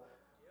Bethel.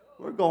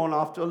 We're going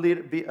off to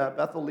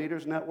Bethel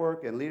Leaders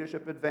Network and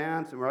Leadership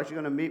Advance, and we're actually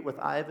going to meet with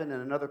Ivan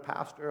and another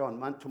pastor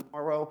on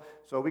tomorrow.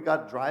 So we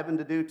got driving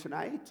to do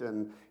tonight,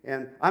 and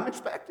I'm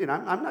expecting.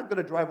 I'm not going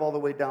to drive all the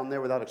way down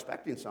there without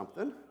expecting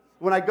something.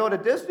 When I go to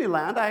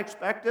Disneyland, I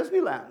expect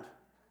Disneyland.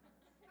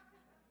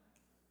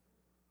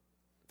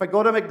 If I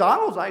go to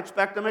McDonald's, I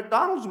expect a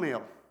McDonald's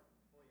meal.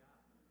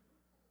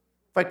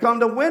 If I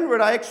come to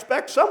Windward, I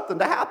expect something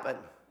to happen.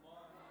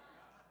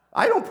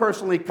 I don't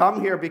personally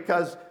come here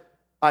because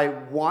I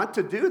want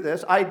to do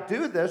this. I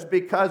do this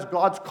because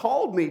God's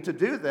called me to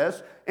do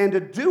this and to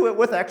do it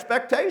with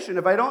expectation.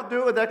 If I don't do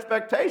it with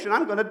expectation,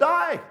 I'm going to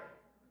die.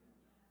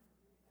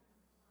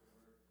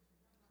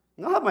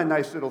 I'll have my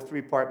nice little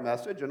 3-part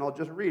message, and I'll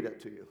just read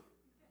it to you.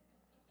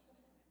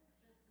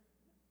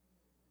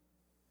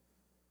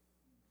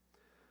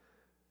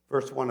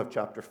 Verse 1 of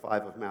chapter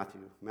 5 of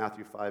Matthew.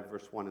 Matthew 5,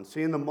 verse 1. And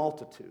seeing the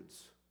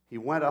multitudes, he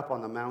went up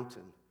on the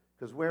mountain.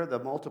 Because where the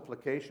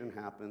multiplication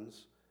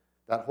happens,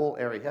 that whole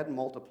area, he hadn't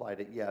multiplied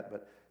it yet,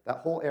 but that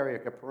whole area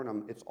of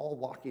Capernaum, it's all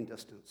walking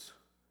distance.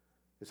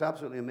 It's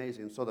absolutely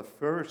amazing. So the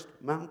first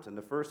mountain,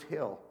 the first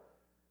hill,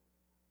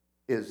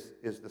 is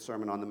the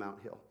Sermon on the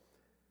Mount Hill.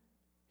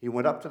 He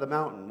went up to the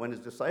mountain. When his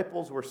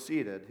disciples were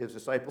seated, his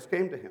disciples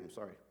came to him,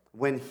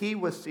 When he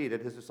was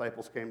seated, his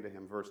disciples came to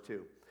him, verse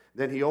 2.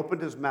 Then he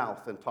opened his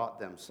mouth and taught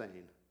them,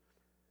 saying,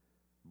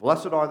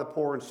 Blessed are the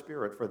poor in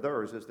spirit, for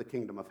theirs is the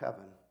kingdom of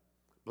heaven.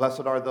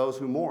 Blessed are those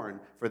who mourn,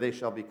 for they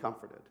shall be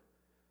comforted.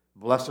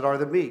 Blessed are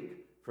the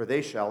meek, for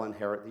they shall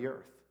inherit the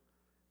earth.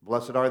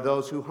 Blessed are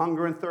those who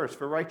hunger and thirst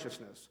for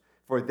righteousness,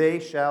 for they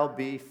shall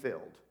be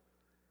filled.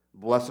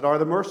 Blessed are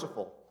the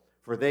merciful,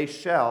 for they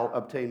shall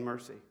obtain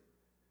mercy.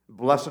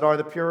 Blessed are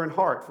the pure in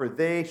heart, for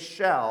they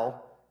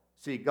shall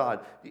see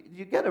God.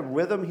 You get a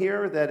rhythm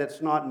here that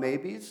it's not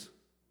maybes?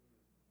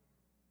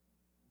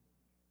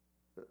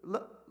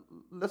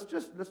 Let's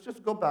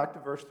just go back to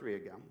verse 3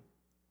 again.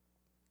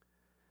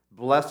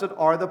 Blessed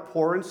are the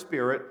poor in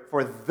spirit,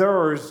 for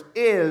theirs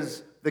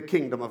is the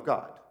kingdom of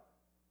God.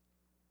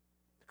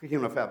 The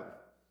kingdom of heaven.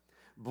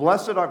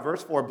 Blessed are,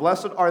 verse 4,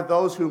 blessed are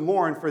those who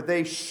mourn, for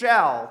they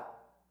shall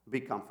be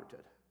comforted.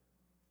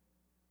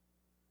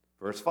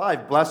 Verse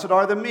 5, blessed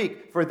are the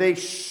meek, for they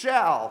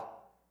shall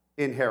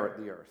inherit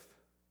the earth.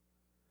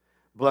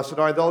 Blessed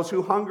are those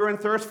who hunger and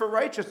thirst for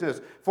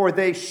righteousness, for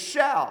they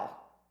shall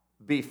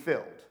be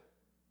filled.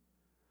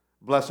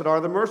 Blessed are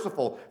the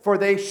merciful, for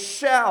they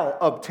shall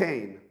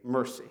obtain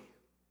mercy.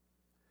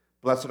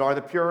 Blessed are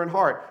the pure in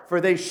heart, for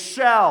they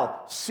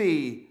shall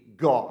see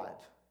God.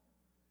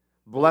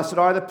 Blessed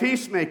are the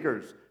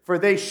peacemakers, for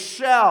they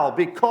shall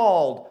be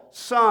called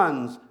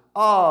sons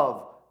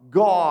of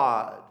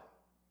God.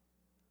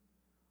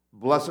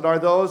 Blessed are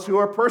those who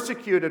are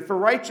persecuted for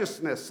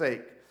righteousness'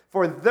 sake,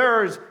 for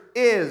theirs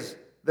is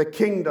the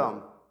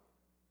kingdom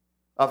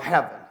of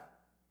heaven.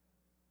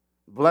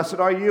 Blessed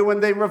are you when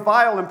they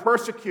revile and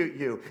persecute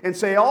you and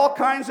say all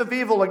kinds of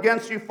evil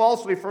against you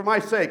falsely for my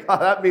sake.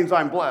 That means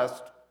I'm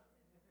blessed.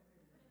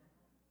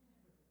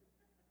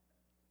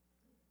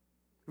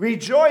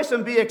 Rejoice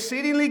and be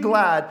exceedingly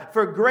glad,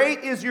 for great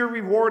is your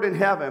reward in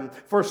heaven,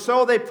 for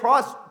so they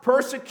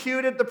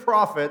persecuted the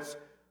prophets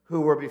who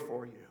were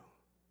before you.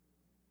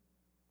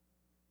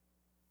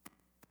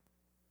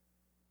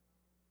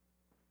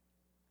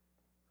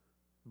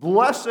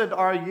 Blessed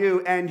are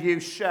you, and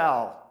you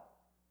shall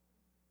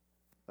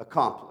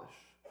accomplish.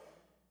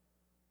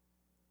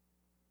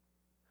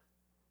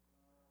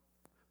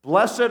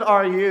 Blessed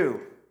are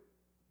you.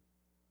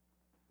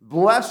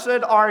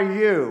 Blessed are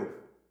you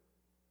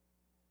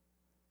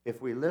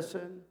if we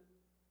listen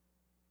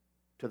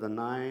to the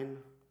 9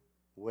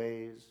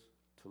 ways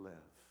to live.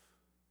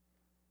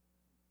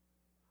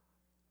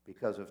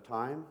 Because of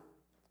time,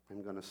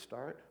 I'm going to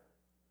start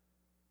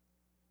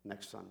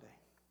next Sunday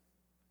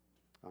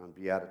on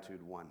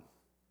Beatitude 1.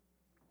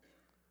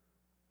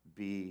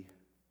 Be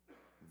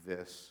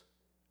this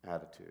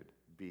attitude.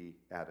 Be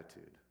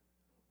attitude.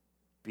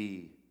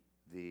 Be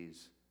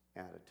these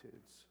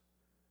attitudes.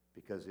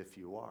 Because if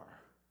you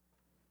are,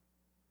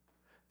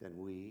 then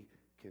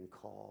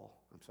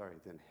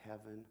then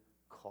heaven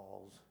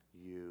calls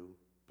you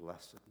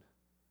blessed.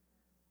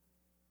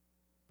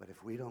 But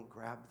if we don't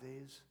grab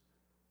these,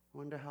 I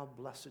wonder how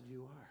blessed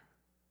you are.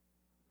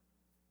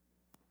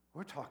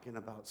 We're talking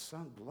about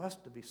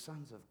blessed to be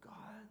sons of God.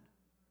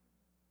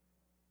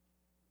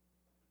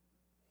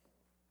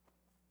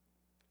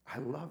 I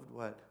loved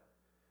what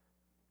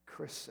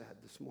Chris said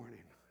this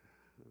morning.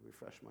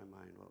 Refresh my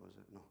mind. What was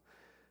it? No.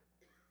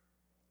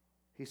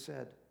 He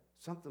said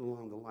something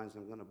along the lines,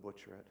 I'm going to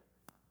butcher it.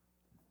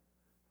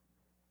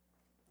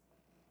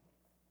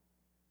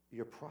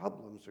 Your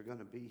problems are going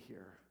to be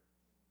here,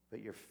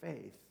 but your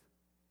faith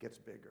gets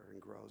bigger and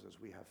grows as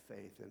we have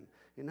faith. And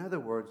in other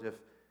words,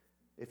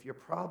 if your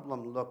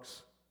problem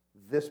looks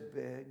this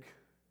big,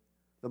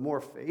 the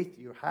more faith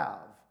you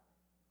have,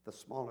 the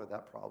smaller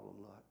that problem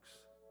looks.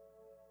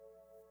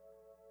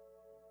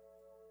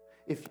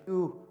 If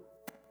you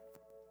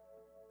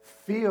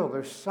feel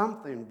there's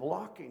something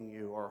blocking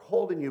you or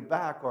holding you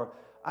back, or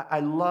I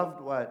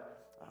loved what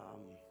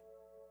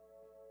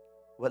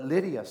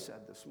Lydia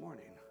said this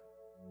morning.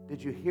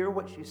 Did you hear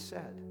what she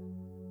said?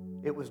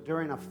 It was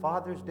during a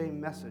Father's Day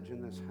message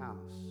in this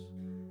house.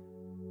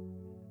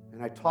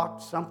 And I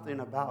talked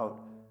something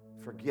about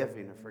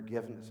forgiving or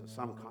forgiveness of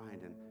some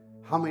kind and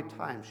how many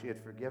times she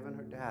had forgiven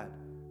her dad,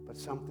 but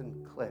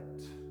something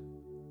clicked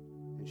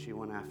and she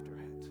went after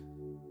it.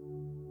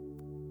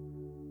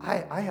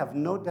 I have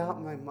no doubt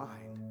in my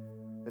mind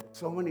that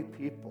so many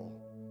people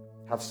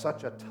have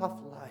such a tough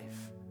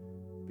life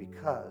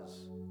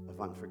because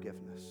of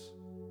unforgiveness.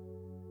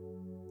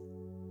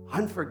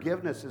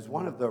 Unforgiveness is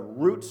one of the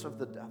roots of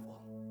the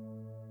devil.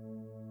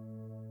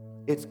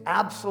 It's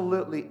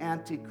absolutely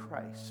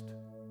anti-Christ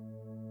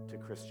to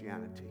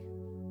Christianity.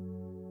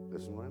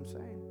 Listen to what I'm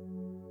saying.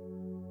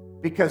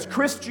 Because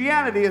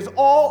Christianity is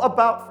all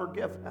about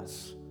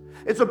forgiveness.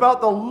 It's about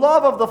the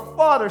love of the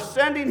Father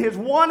sending His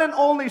one and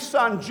only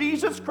Son,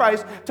 Jesus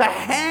Christ, to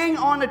hang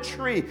on a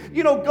tree.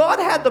 You know, God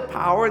had the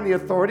power and the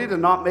authority to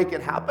not make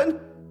it happen.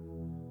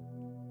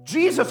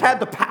 Jesus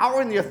had the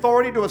power and the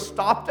authority to have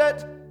stopped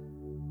it.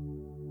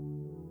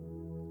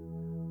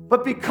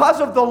 But because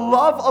of the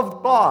love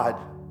of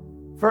God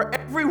for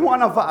every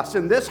one of us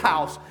in this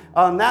house,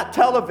 on that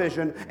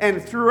television,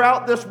 and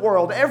throughout this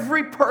world,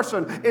 every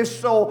person is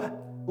so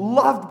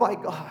loved by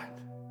God.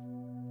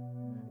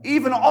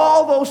 Even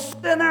all those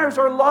sinners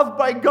are loved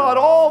by God.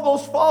 All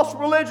those false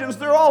religions,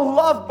 they're all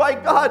loved by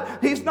God.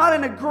 He's not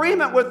in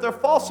agreement with their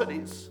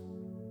falsities.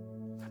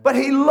 But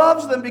He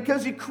loves them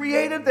because He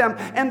created them,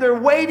 and they're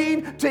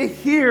waiting to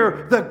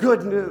hear the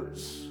good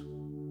news.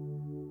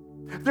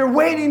 They're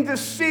waiting to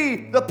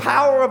see the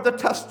power of the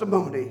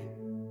testimony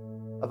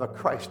of a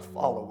Christ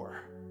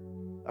follower,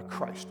 a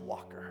Christ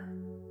walker,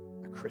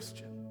 a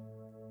Christian.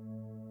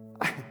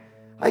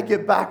 I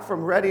get back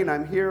from Reading.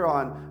 I'm here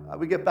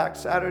we get back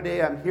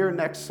Saturday. I'm here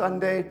next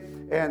Sunday.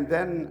 And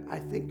then I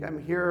think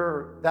I'm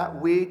here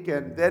that week.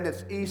 And then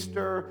it's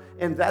Easter.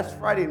 And that's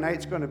Friday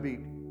night's going to be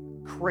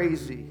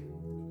crazy,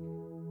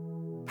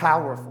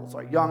 powerful. It's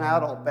our young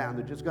adult band.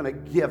 They're just going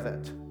to give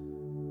it.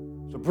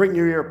 So bring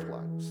your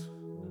earplugs.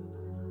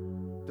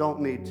 Don't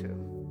need to.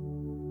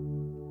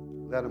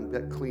 Let them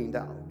get cleaned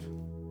out.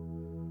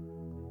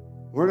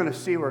 We're going to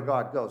see where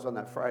God goes on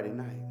that Friday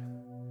night.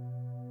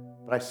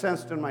 But I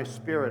sensed in my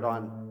spirit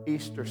on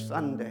Easter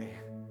Sunday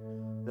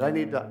that I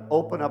need to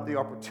open up the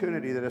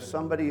opportunity that if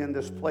somebody in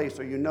this place,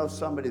 or you know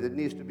somebody that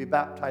needs to be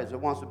baptized, that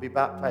wants to be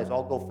baptized,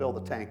 I'll go fill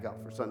the tank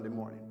up for Sunday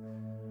morning.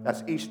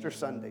 That's Easter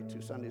Sunday,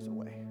 2 Sundays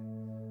away.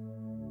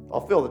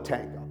 I'll fill the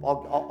tank up.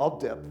 I'll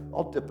dip.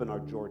 I'll dip in our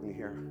Jordan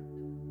here.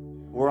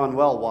 We're on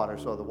well water,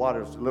 so the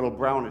water's a little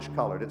brownish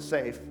colored. It's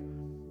safe.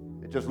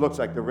 It just looks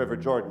like the River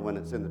Jordan when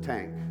it's in the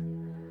tank.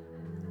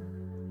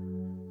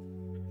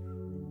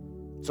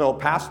 So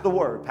pass the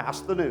word, pass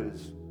the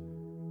news.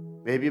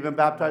 Maybe you've been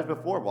baptized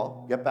before.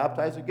 Well, get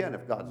baptized again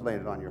if God's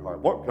laying it on your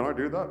heart. What, can I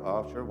do that?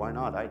 Oh, sure, why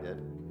not? I did.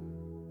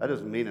 That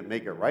doesn't mean it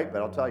make it right,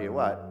 but I'll tell you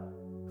what.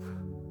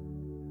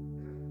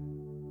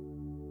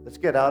 Let's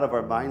get out of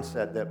our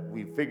mindset that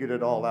we figured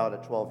it all out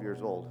at 12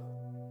 years old.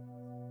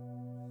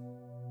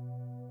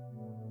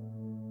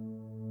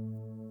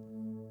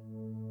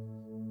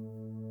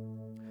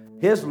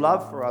 His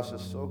love for us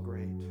is so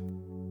great.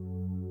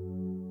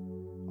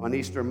 On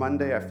Easter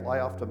Monday, I fly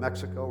off to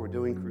Mexico. We're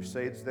doing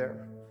crusades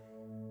there.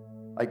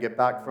 I get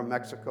back from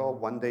Mexico.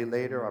 One day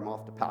later, I'm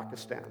off to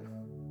Pakistan.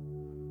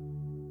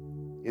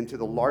 Into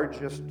the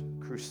largest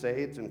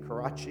crusades in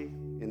Karachi,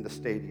 in the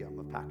stadium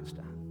of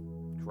Pakistan.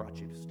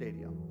 Karachi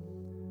Stadium.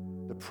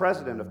 The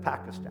president of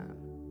Pakistan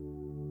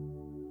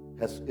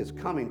is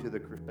coming to the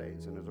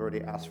crusades and has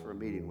already asked for a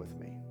meeting with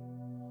me.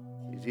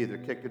 He's either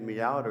kicking me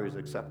out or he's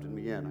accepting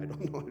me in. I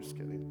don't know. I'm just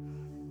kidding.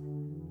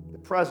 The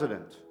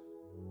president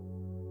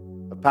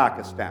of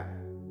Pakistan.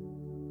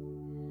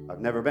 I've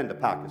never been to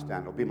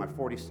Pakistan. It'll be my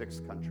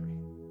 46th country.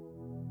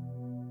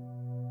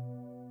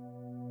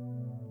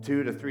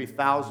 2,000 to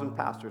 3,000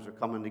 pastors are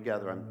coming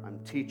together. I'm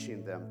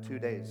teaching them 2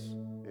 days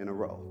in a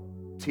row,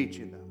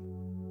 teaching them.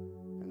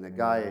 And the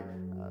guy,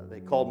 they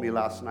called me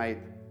last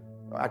night,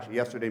 or actually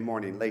yesterday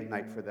morning, late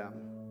night for them.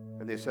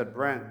 And they said,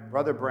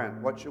 Brother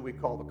Brent, what should we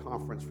call the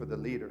conference for the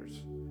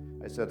leaders?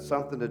 I said,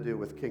 something to do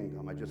with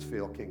kingdom. I just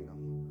feel kingdom.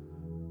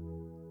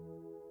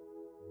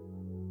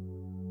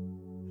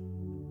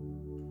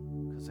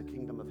 Because the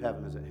kingdom of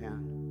heaven is at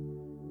hand.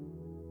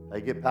 I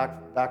get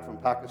back from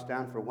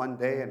Pakistan for 1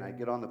 day, and I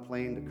get on the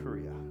plane to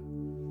Korea.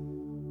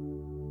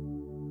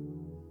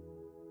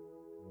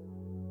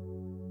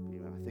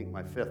 I think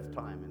my 5th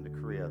time into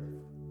Korea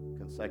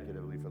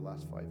consecutively for the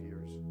last 5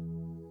 years.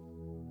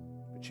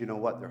 But you know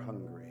what? They're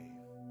hungry.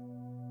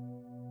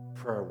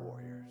 Prayer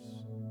warriors.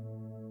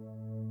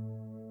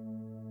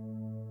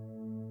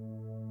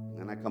 And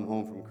then I come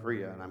home from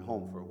Korea, and I'm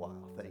home for a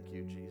while. Thank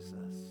you,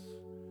 Jesus,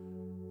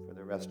 for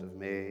the rest of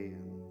May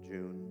and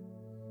June.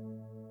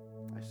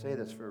 I say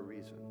this for a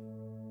reason.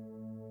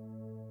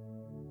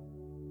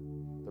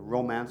 The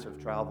romance of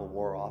travel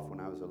wore off when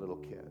I was a little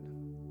kid.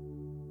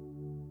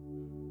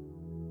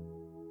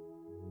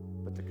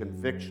 But the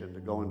conviction to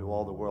go into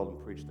all the world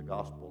and preach the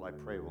gospel, I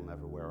pray, will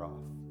never wear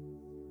off.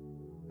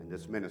 And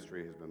this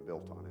ministry has been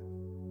built on it.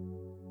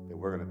 That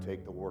we're going to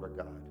take the Word of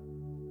God.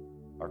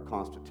 Our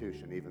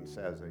Constitution even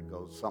says it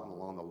goes something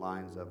along the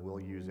lines of we'll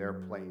use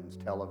airplanes,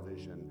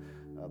 television,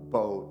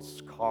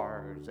 boats,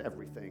 cars,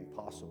 everything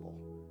possible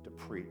to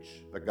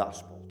preach the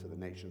gospel to the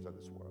nations of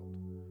this world.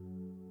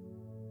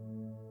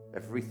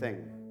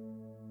 Everything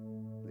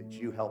that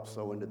you help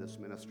sow into this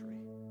ministry,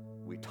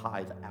 we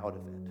tithe out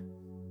of it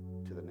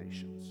to the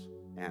nations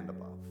and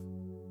above.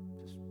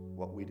 Just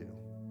what we do.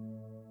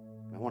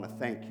 I want to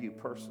thank you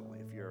personally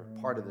if you're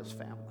part of this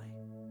family.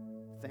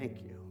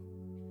 Thank you.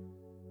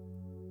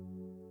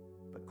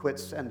 But quit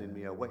sending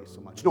me away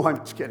so much. No, I'm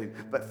just kidding,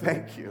 but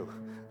thank you.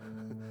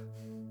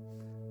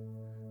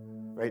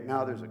 Right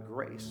now, there's a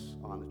grace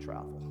on the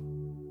travel,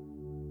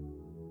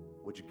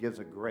 which gives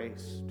a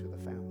grace to the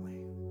family.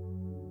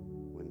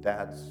 When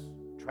Dad's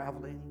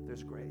traveling,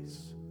 there's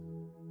grace.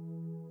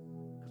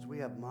 Because we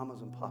have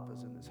mamas and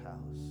papas in this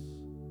house.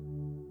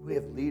 We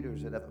have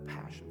leaders that have a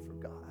passion for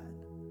God.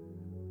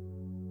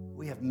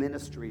 We have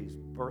ministries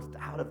birthed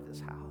out of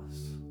this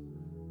house,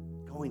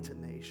 going to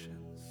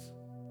nations,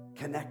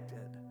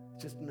 connected.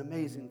 It's just an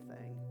amazing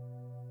thing.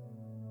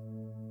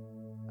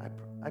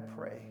 I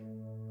pray.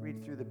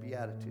 Read through the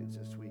Beatitudes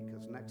this week,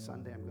 because next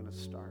Sunday I'm going to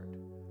start.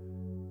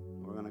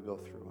 We're going to go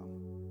through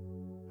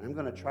them. And I'm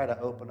going to try to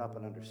open up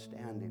an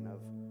understanding of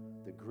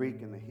the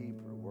Greek and the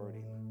Hebrew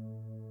wording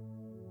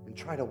and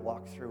try to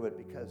walk through it,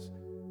 because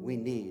we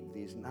need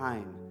these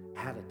 9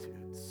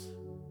 attitudes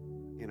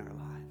in our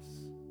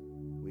lives.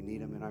 We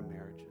need them in our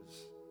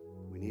marriages.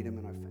 We need them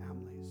in our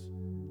families.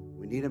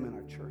 We need them in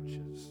our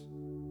churches.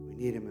 We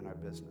need them in our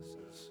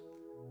businesses.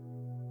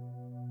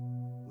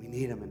 We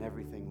need them in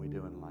everything we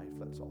do in life.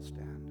 Let's all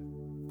stand.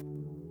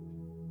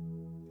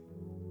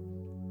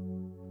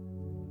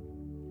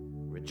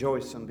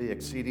 Rejoice and be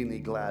exceedingly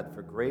glad,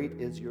 for great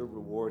is your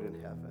reward in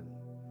heaven.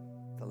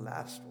 The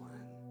last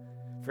one.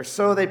 For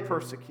so they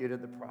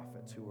persecuted the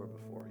prophets who were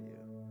before you.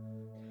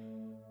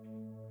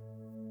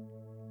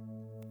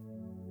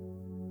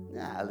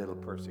 A little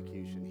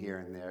persecution here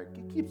and there.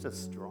 It keeps us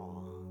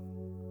strong.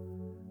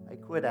 I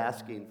quit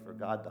asking for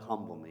God to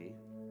humble me.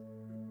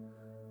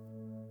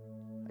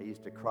 I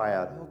used to cry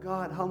out, "Oh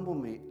God, humble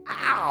me."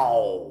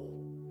 Ow!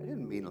 I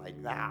didn't mean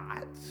like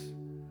that.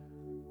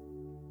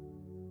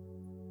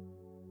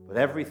 But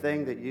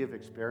everything that you've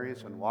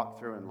experienced and walked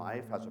through in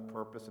life has a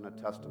purpose and a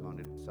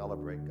testimony to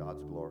celebrate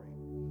God's glory.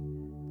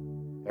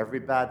 Every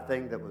bad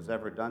thing that was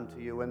ever done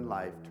to you in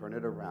life, turn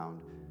it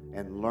around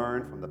and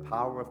learn from the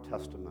power of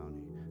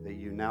testimony that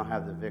you now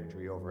have the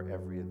victory over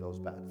every of those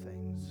bad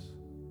things.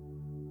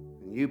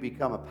 And you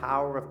become a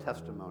power of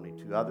testimony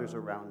to others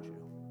around you,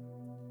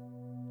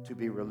 to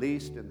be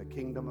released in the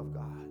kingdom of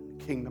God,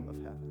 the kingdom of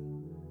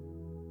heaven,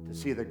 to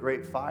see the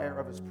great fire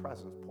of his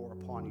presence pour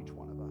upon each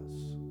one of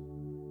us.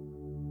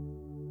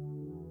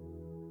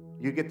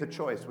 You get the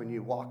choice when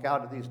you walk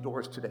out of these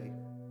doors today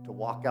to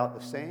walk out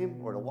the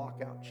same or to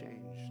walk out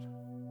changed.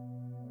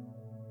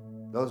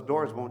 Those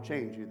doors won't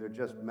change you. They're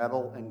just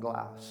metal and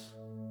glass.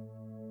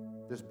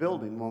 This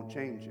building won't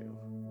change you.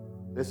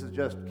 This is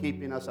just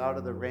keeping us out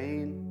of the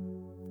rain,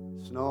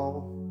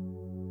 snow.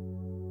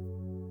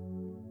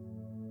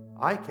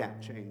 I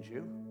can't change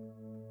you.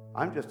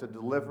 I'm just a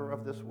deliverer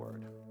of this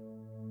word.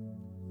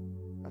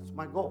 That's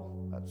my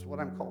goal. That's what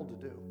I'm called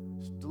to do,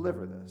 is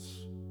deliver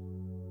this.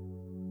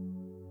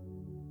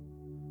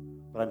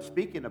 But I'm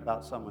speaking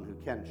about someone who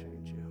can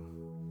change you.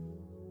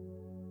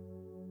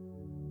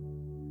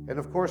 And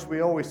of course,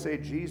 we always say,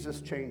 Jesus,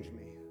 change me.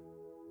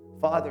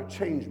 Father,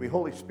 change me.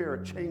 Holy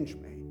Spirit, change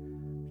me.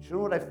 But you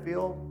know what I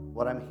feel?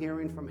 What I'm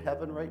hearing from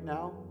heaven right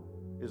now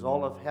is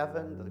all of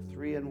heaven, the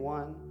 3 in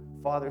 1,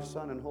 Father,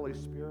 Son, and Holy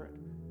Spirit,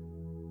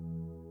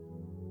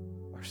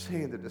 are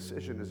saying the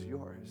decision is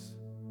yours.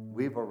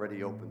 We've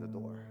already opened the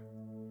door.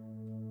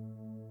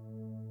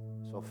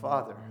 So,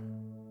 Father,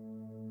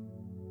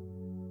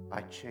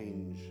 I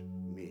change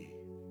me.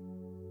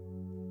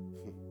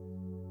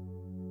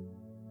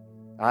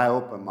 I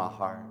open my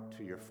heart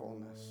to your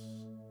fullness.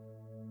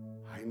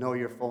 I know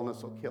your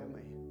fullness will kill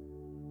me,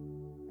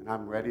 and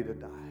I'm ready to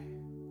die.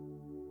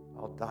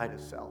 I'll die to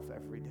self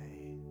every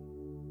day.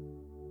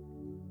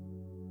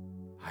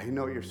 I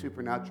know your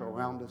supernatural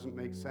realm doesn't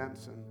make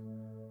sense, and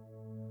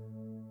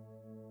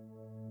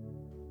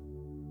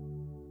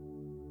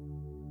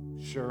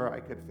sure, I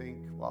could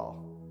think,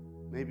 well,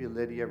 maybe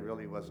Lydia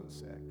really wasn't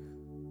sick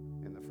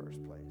in the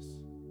first place.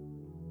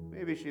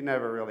 Maybe she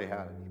never really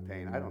had any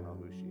pain. I don't know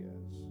who she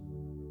is.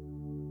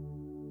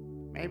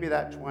 Maybe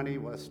that 20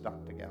 was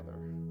stuck together.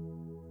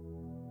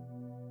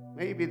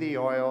 Maybe the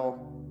oil,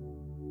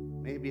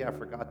 maybe I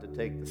forgot to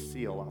take the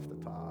seal off the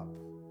top.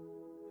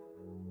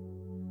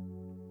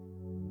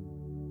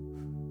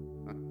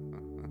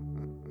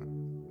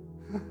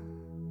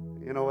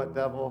 You know what,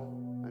 devil?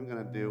 I'm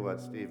going to do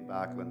what Steve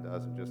Backlund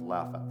does and just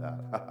laugh at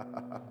that.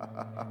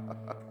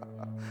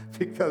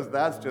 Because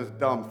that's just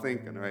dumb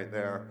thinking right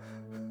there.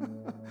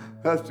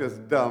 That's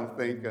just dumb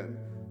thinking.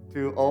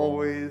 To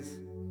always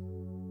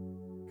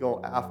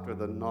go after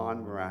the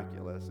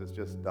non-miraculous is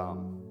just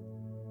dumb.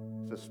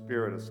 It's a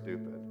spirit of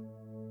stupid.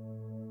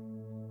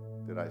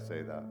 Did I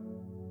say that?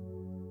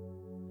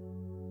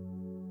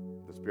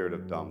 The spirit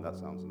of dumb, that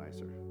sounds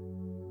nicer.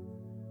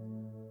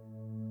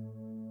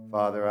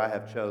 Father, I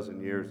have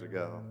chosen years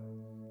ago,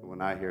 when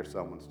I hear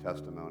someone's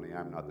testimony,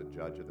 I'm not the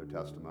judge of their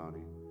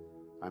testimony.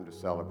 I'm to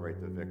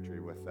celebrate the victory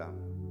with them.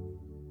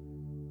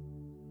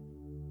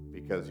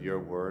 Because your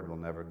word will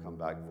never come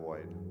back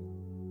void.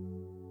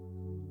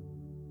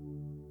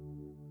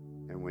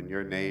 And when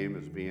your name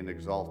is being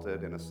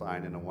exalted in a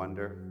sign and a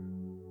wonder,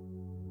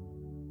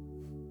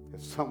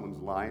 if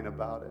someone's lying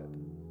about it,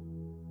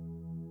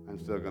 I'm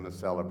still going to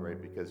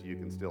celebrate because you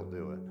can still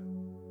do it.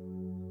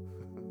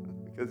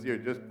 Because you're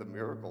just the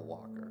miracle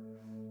walker,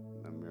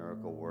 the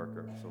miracle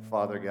worker. So,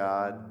 Father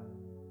God,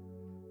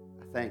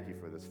 I thank you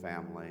for this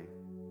family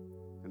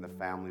and the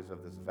families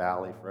of this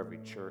valley, for every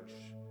church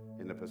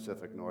in the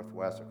Pacific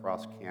Northwest,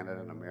 across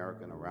Canada and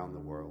America and around the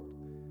world.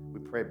 We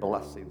pray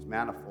blessings,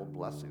 manifold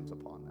blessings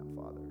upon them,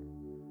 Father.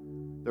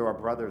 They're our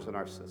brothers and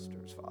our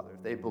sisters, Father.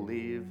 If they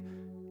believe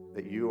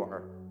that you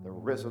are the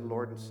risen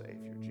Lord and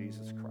Savior,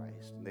 Jesus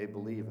Christ, and they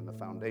believe in the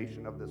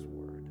foundation of this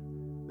word,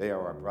 they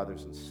are our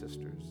brothers and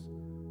sisters.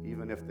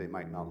 Even if they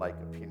might not like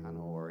a piano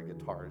or a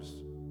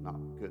guitar's not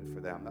good for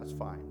them, that's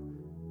fine.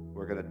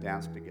 We're going to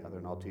dance together,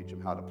 and I'll teach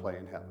them how to play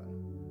in heaven.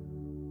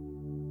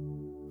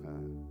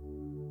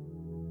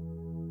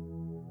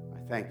 I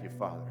thank you,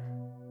 Father,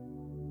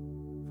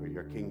 for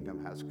your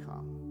kingdom has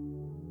come,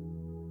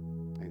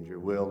 and your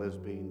will is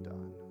being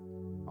done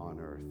on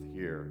earth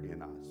here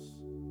in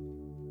us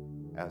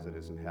as it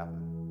is in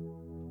heaven.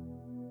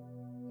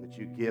 That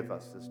you give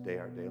us this day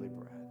our daily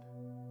bread.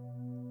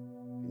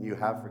 And you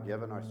have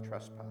forgiven our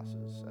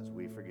trespasses as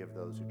we forgive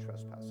those who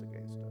trespass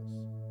against us.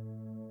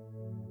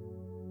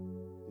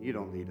 You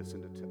don't lead us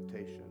into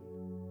temptation.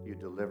 You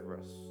deliver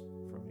us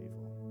from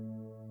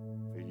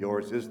evil. For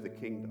yours is the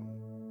kingdom,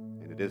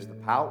 and it is the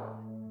power.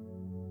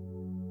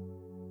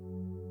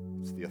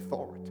 It's the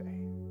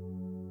authority.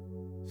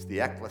 It's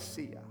the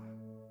ecclesia.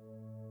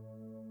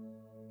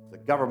 The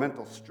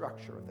governmental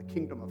structure of the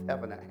kingdom of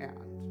heaven at hand.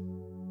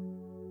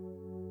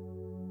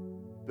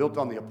 Built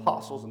on the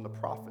apostles and the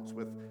prophets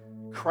with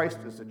Christ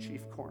as the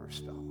chief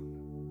cornerstone.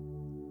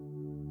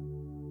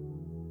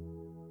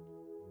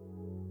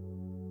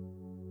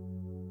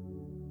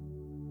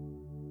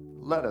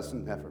 Let us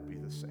never be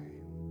the same.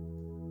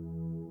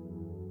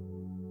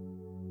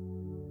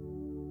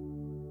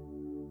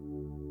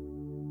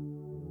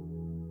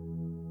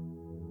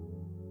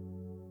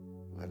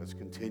 Let us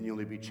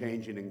continually be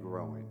changing and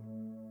growing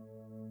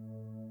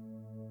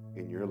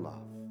in your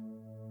love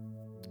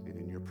and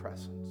in your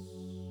presence,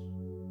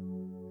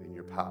 in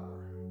your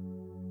power,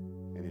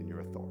 and in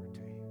your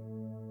authority.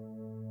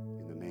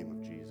 In the name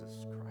of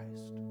Jesus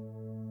Christ,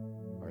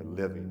 our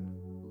living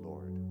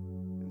Lord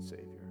and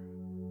Savior.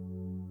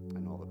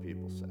 And all the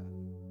people said.